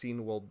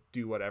MaXXXine will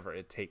do whatever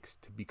it takes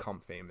to become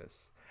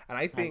famous. And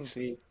I think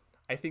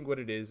what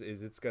it is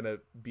it's gonna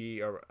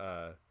be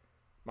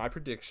my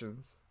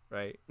predictions,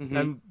 right?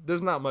 And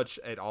there's not much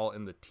at all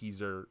in the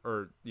teaser,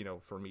 or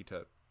for me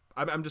to.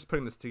 I'm just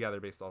putting this together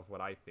based off what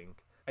I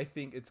think. I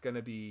think it's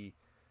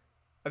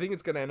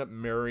gonna end up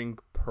mirroring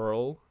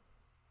Pearl,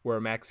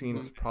 where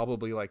MaXXXine's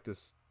probably like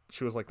this.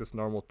 She was like this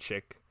normal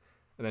chick,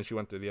 and then she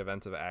went through the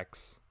events of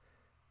X,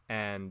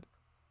 and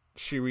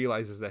she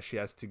realizes that she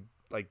has to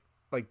like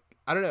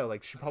I don't know,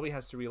 like she probably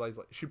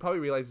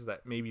realizes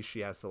that maybe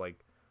she has to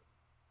like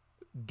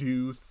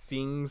do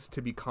things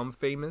to become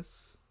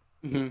famous.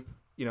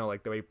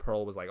 Like the way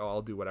Pearl was like, oh,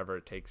 I'll do whatever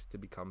it takes to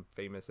become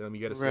famous, and then we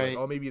get to see like,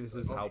 oh, maybe this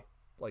is how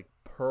like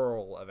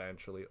Pearl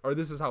eventually, or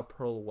this is how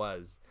Pearl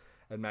was,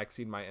 and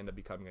MaXXXine might end up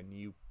becoming a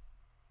new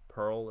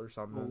Pearl or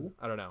something. Ooh.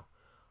 I don't know.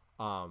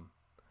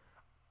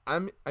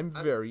 I'm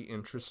very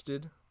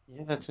interested.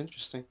 Yeah, that's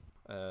interesting.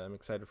 I'm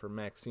excited for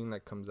MaXXXine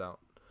that comes out.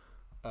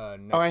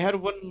 Next. Oh, I had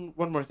one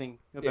more thing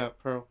about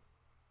Pearl.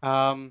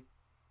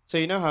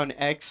 So how in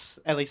X,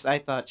 at least I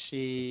thought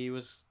she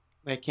was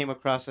like came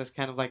across as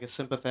kind of like a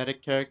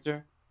sympathetic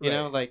character. You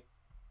know, like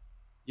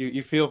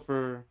you feel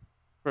for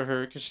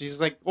her because she's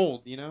like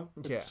old.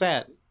 It's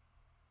sad.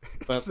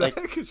 But like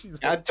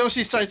until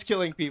she starts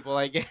killing people,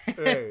 I guess.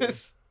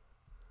 Right.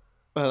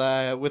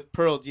 But with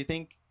Pearl, do you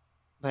think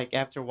like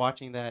after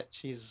watching that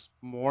she's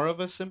more of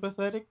a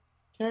sympathetic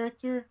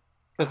character?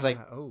 Because like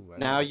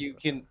now you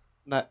can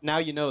now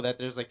you know that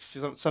there's like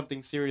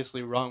something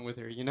seriously wrong with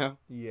her, you know?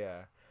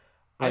 Yeah.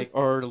 Like,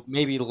 or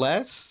maybe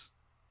less.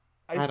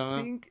 I I don't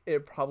know. think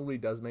it probably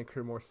does make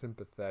her more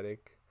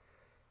sympathetic.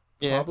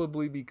 Yeah,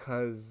 Probably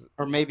because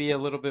or maybe a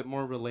little bit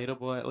more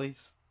relatable at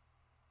least.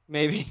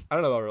 Maybe. I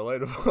don't know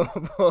about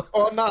relatable.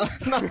 Well, not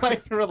not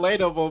like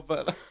relatable,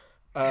 but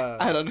uh,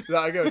 I don't know. no,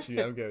 I get what you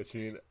mean. I get what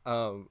you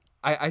mean.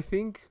 I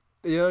think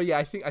yeah.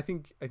 I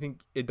think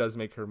it does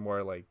make her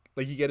more like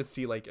you get to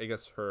see like I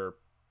guess her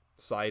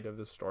side of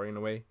the story in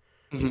a way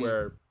Mhm.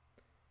 where,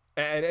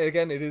 and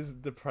again, it is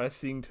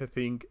depressing to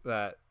think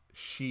that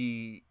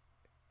she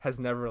has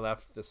never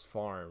left this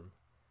farm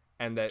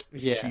and that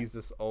Yeah. she's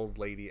this old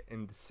lady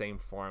in the same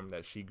farm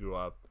that she grew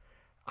up.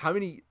 How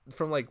many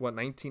from like what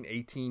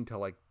 1918 to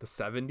like the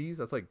 70s?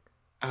 That's like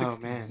Oh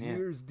 60 man, yeah.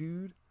 years,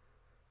 dude.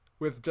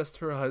 With just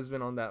her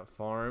husband on that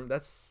farm.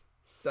 That's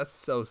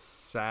so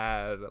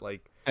sad.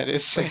 That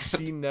is Like sad.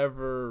 she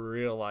never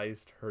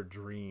realized her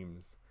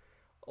dreams.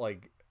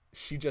 Like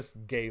she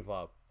just gave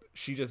up.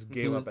 She just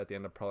gave Hmm. up at the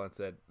end of Pearl and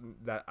said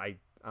that I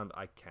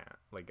can't.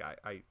 Like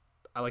I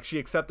like she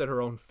accepted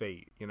her own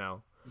fate, you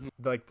know.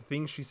 Like the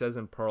things she says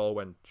in Pearl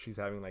when she's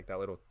having like that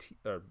little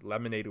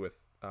lemonade with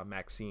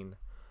MaXXXine,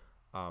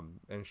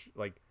 and she,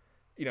 like,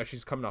 you know,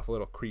 she's coming off a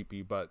little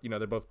creepy, but you know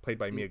they're both played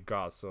by Mia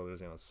Goth, so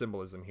there's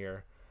symbolism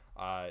here.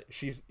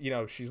 She's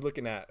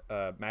looking at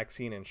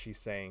MaXXXine and she's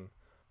saying,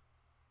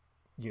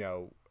 you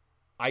know,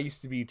 I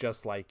used to be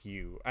just like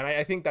you, and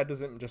I think that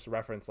doesn't just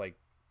reference like,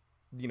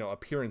 you know,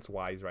 appearance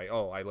wise, right?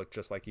 Oh, I look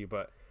just like you,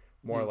 but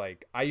more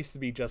like I used to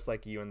be just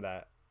like you in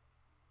that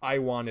I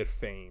wanted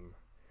fame,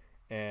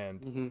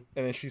 and Hmm.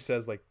 and then she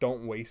says like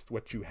don't waste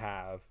what you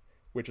have,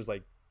 which is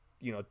like,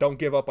 you know, don't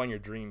give up on your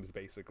dreams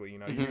basically. You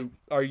know, Hmm. you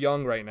are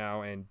young right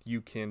now and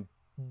you can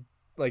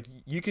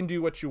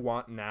do what you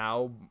want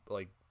now,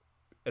 like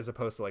as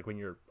opposed to like when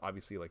you're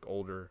obviously like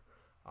older.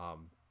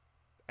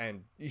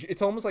 And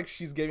it's almost like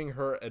she's giving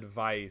her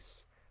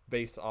advice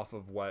based off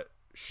of what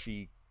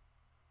she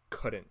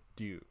couldn't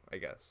do, I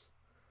guess.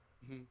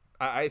 Hmm.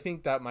 I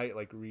think that might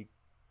like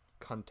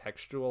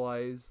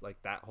recontextualize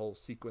like that whole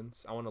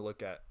sequence. I want to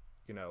look at,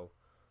 you know,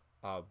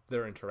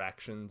 their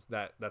interactions,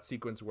 that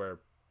sequence where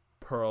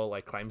Pearl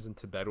like climbs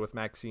into bed with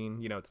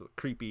MaXXXine. You know, it's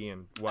creepy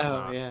and Oh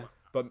whatnot, yeah.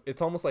 but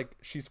it's almost like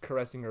she's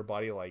caressing her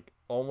body, like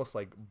almost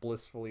like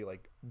blissfully,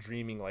 like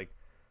dreaming, like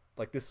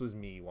this was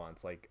me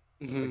once, like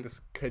Hmm. this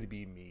could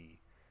be me.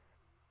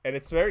 And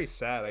it's very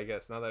sad, I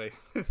guess, now that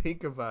I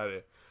think about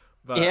it.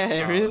 But Yeah,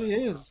 it really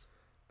is.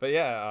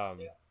 yeah,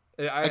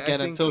 I Again,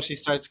 think until she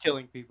starts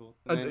killing people,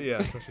 and then. yeah,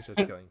 until she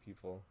starts killing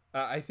people.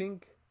 I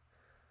think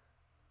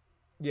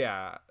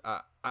yeah,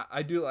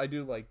 I do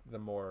like the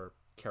more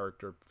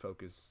character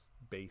focus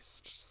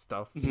based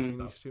stuff Mhm. between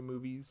these two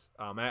movies.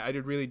 I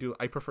did really do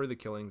I prefer the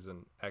killings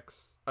in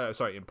X.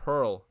 Sorry, in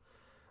Pearl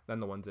than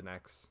the ones in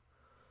X.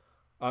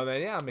 And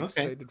yeah, I'm Okay.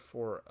 excited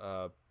for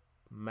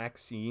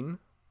MaXXXine.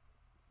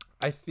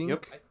 I Yep.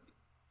 think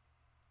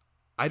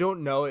I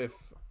don't know if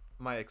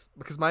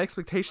because my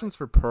expectations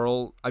for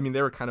Pearl, I mean,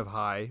 they were kind of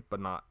high,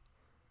 but not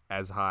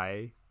as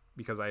high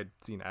because I had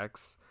seen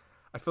X.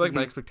 I feel like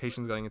my Hmm.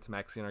 expectations going into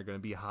MaXXXine are going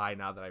to be high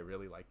now that I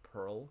really like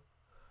Pearl.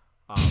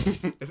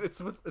 It's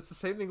the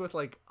same thing with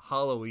like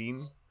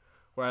Halloween,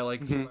 where I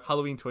like Hmm.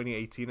 Halloween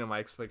 2018, and my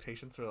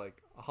expectations for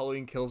like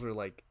Halloween Kills were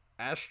like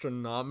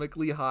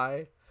astronomically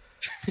high,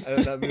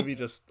 and that movie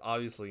just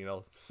obviously, you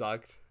know,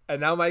 sucked. And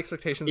now my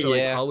expectations for like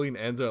Yeah. Halloween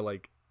Ends are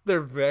like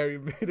they're very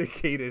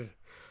mitigated.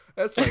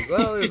 It's like,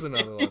 well, there's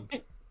another one.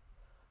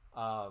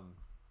 Um,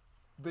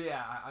 but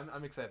yeah,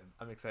 I'm excited.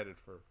 I'm excited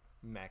for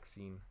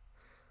MaXXXine.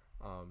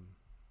 Um,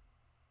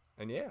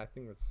 and yeah, I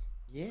think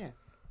Yeah.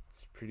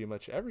 that's pretty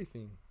much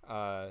everything.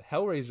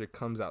 Hellraiser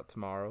comes out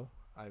tomorrow.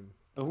 I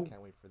Oh.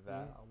 can't wait for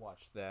Yeah. that. I'll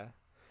watch that.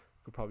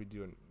 Could probably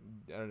do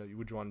I don't know.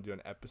 Would you want to do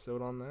an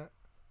episode on that?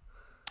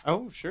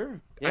 Oh,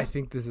 sure. I Yeah.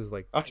 think this is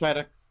like I'll try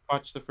to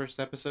watch the first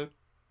episode.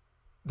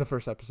 the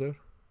first episode.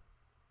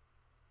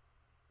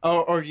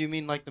 Oh, or you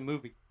mean like the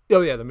movie?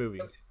 Oh yeah, the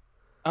movie.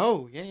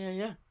 Oh, yeah, yeah,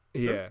 yeah.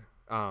 Sure.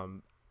 Yeah.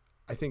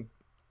 I think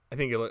it.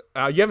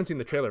 You haven't seen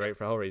the trailer, right,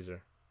 for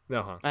Hellraiser?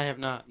 No, huh? I have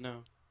not.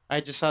 No. I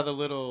just saw the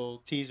little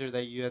teaser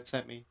that you had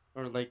sent me,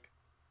 or like,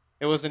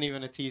 it wasn't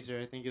even a teaser.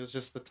 I think it was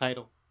just the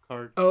title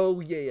card. Oh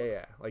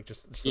yeah. Like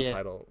just the Yeah.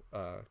 title. Yeah,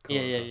 Color,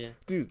 yeah, huh? yeah.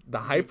 Dude, the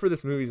Hmm. hype for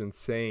this movie is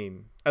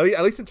insane.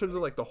 At least in terms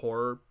of like the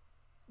horror,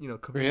 you know,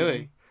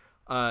 community.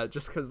 Really?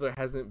 Just because there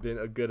hasn't been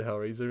a good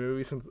Hellraiser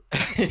movie since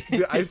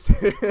dude, I've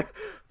seen,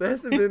 there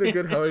hasn't been a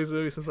good Hellraiser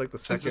movie since like the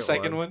Since second the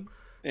second one. one?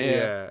 Yeah.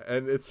 Yeah,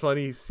 and it's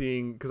funny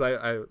seeing because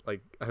I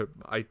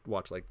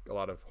watch like a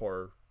lot of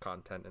horror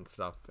content and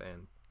stuff,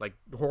 and like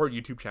horror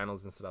YouTube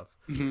channels and stuff,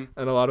 Hmm.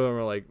 and a lot of them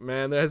are like,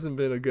 man, there hasn't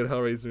been a good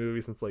Hellraiser movie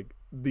since like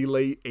the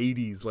late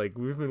 '80s. Like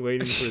we've been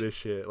waiting for this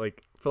shit,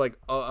 like for like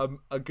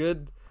a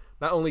good,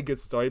 not only good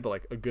story, but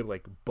like a good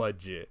like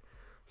budget,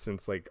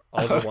 since like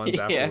all the Oh, ones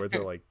yeah. afterwards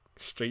are like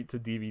straight to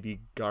DVD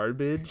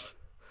garbage.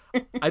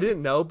 I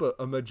didn't know, but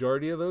a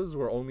majority of those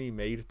were only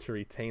made to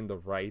retain the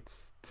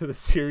rights to the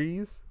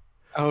series.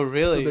 Oh, So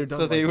really? they're done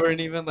So they like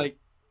weren't even like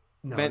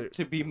No, meant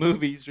to be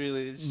movies.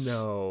 Really,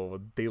 no,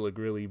 they look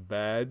really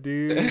bad,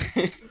 dude.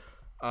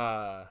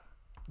 uh,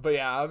 but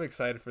yeah, I'm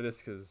excited for this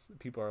because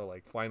people are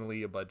like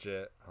finally a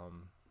budget.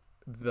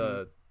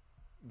 The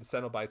the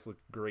Cenobites look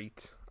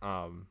great.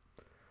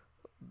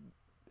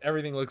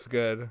 Everything looks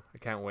good. I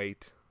can't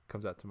wait.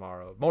 Comes out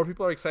tomorrow. More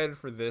people are excited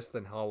for this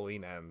than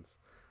Halloween Ends.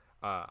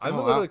 I'm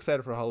a little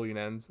excited for Halloween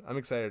Ends. I'm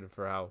excited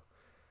for how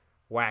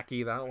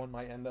wacky that one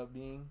might end up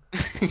being.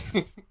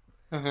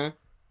 Uh-huh.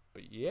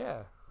 But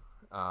yeah,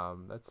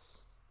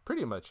 that's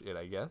pretty much it,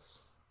 I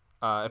guess.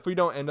 If we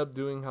don't end up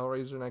doing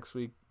Hellraiser next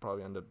week,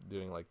 probably end up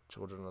doing like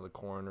Children of the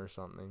Corn or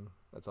something.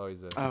 That's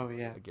always a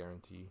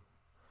guarantee.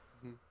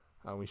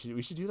 Mm-hmm.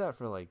 We should do that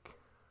for like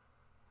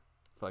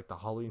the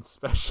Halloween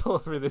special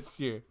for this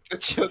year. The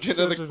Children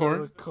of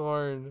the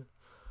Corn.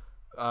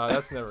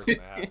 That's never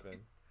gonna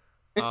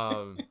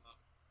happen.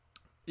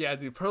 Yeah,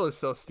 dude, Pearl is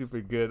so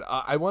stupid good.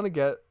 I want to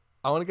get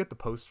the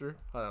poster.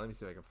 Hold on, let me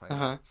see if I can find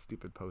that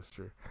stupid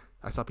poster.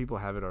 I saw people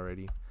have it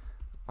already.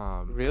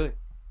 Really?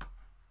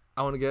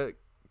 I want to get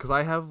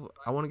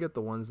I want to get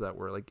the ones that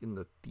were like in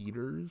the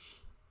theaters.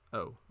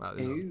 Oh, wow,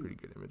 this is a pretty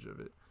good image of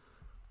it.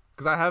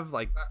 Because I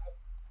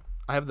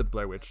have the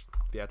Blair Witch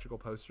theatrical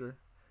poster.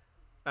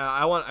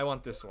 I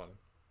want this one.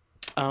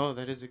 Oh,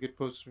 that is a good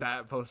poster.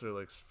 That poster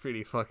looks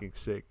pretty fucking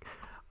sick.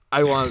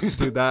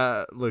 Dude,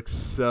 that looks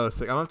so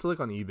sick. I'm gonna have to look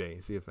on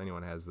eBay, see if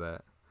anyone has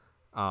that.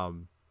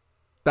 By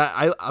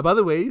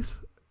the ways,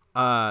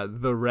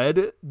 the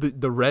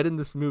red in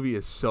this movie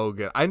is so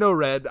good. I know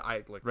red.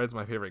 Red's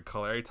my favorite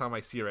color. Every time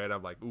I see red,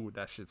 I'm like, ooh,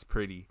 that shit's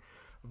pretty.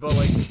 But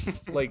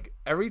like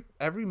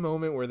every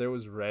moment where there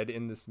was red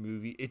in this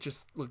movie,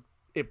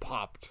 it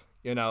popped.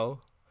 You know,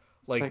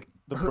 it's like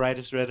the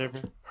brightest red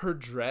ever. Her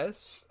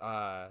dress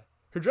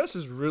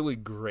is really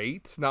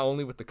great. Not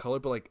only with the color,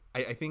 but like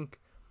I think.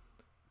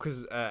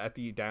 Because at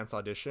the dance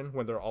audition,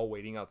 when they're all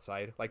waiting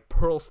outside, like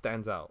Pearl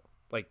stands out,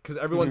 like because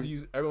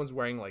everyone's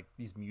wearing like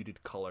these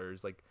muted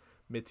colors. Like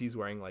Mitzi's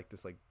wearing like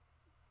this like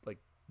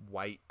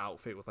white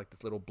outfit with like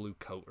this little blue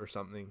coat or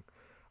something,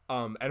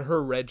 and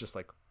her red just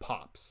like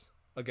pops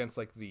against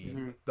like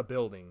the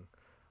building,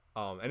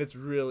 and it's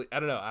really,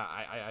 I don't know,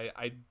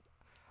 I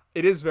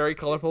it is very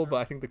colorful, but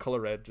I think the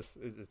color red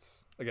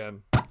it's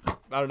again, I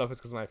don't know if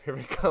it's because of my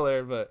favorite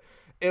color, but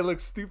it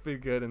looks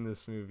stupid good in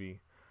this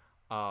movie.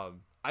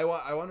 I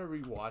want to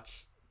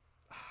rewatch.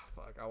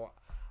 Fuck, I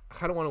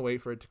kind of want to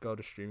wait for it to go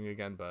to streaming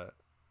again, but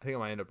I think I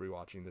might end up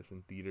rewatching this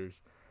in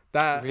theaters.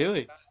 That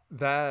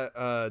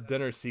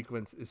dinner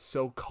sequence is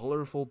so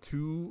colorful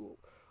too.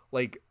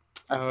 Like,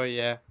 oh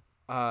yeah.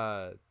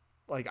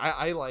 Like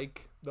I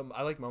like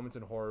moments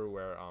in horror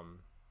where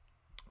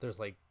there's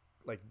like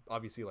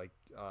obviously like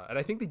and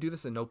I think they do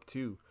this in Nope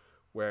too,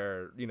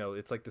 where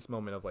it's like this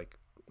moment of like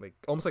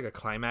almost like a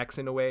climax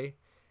in a way.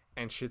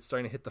 And shit's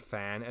starting to hit the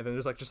fan, and then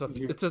there's like just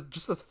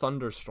a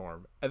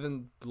thunderstorm, and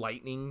then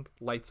lightning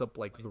lights up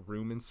like the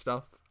room and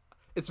stuff.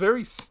 It's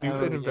very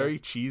stupid and very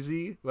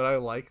cheesy, but I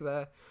like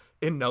that.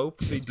 In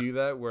Nope, they do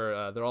that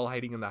where they're all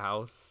hiding in the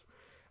house,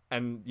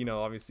 and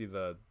obviously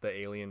the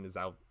alien is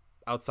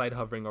outside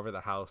hovering over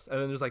the house, and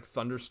then there's like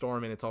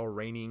thunderstorm, and it's all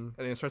raining,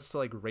 and then it starts to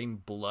like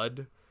rain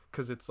blood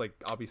because it's like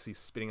obviously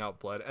spitting out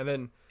blood, and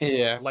then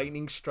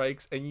lightning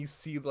strikes, and you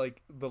see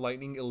like the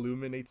lightning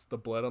illuminates the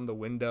blood on the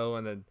window,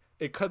 and then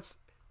it cuts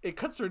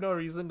for no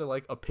reason to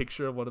like a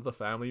picture of one of the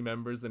family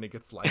members, and it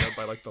gets light up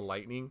by like the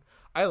lightning.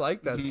 I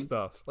like that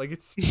stuff. Like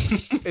it's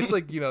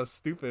like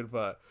stupid,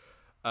 but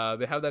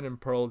they have that in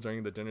Pearl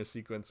during the dinner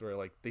sequence where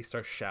like they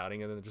start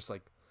shouting and then just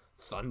like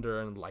thunder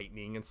and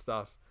lightning and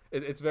stuff.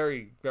 It's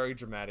very, very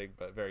dramatic,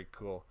 but very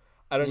cool.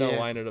 I don't know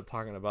why I ended up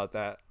talking about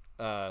that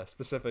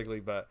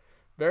specifically, but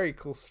very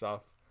cool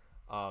stuff.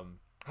 How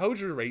would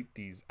you rate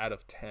these out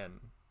of 10?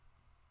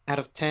 Out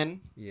of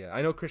 10? Yeah,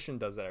 I know Christian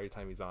does that every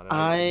time he's on.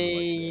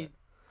 I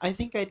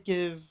think I'd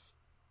give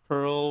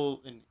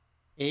Pearl an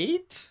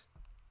 8,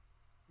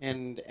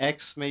 and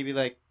X maybe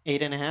like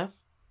 8.5.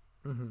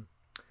 Mm-hmm.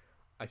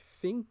 I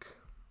think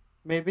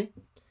maybe.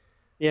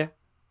 Yeah.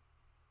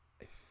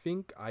 I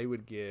think I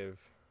would give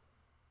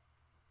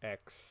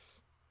X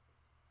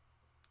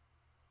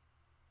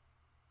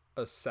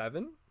a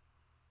 7.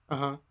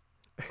 Uh-huh.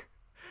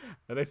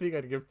 And I think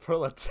I'd give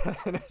Pearl a 10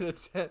 out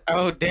of 10.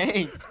 Oh,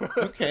 dang.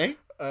 Okay.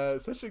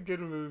 Such a good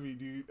movie,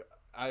 dude.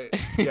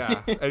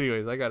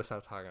 Anyways, I gotta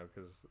stop talking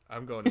because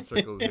I'm going in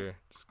circles here,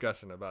 just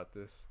gushing about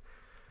this.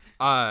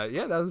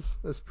 Yeah,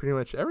 that's pretty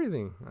much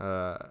everything.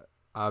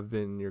 I've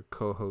been your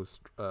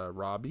co-host,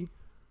 Robbie.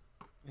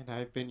 And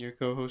I've been your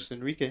co-host,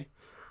 Enrique.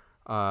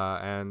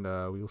 And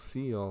we'll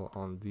see y'all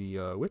on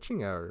the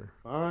Witching Hour.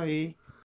 Bye.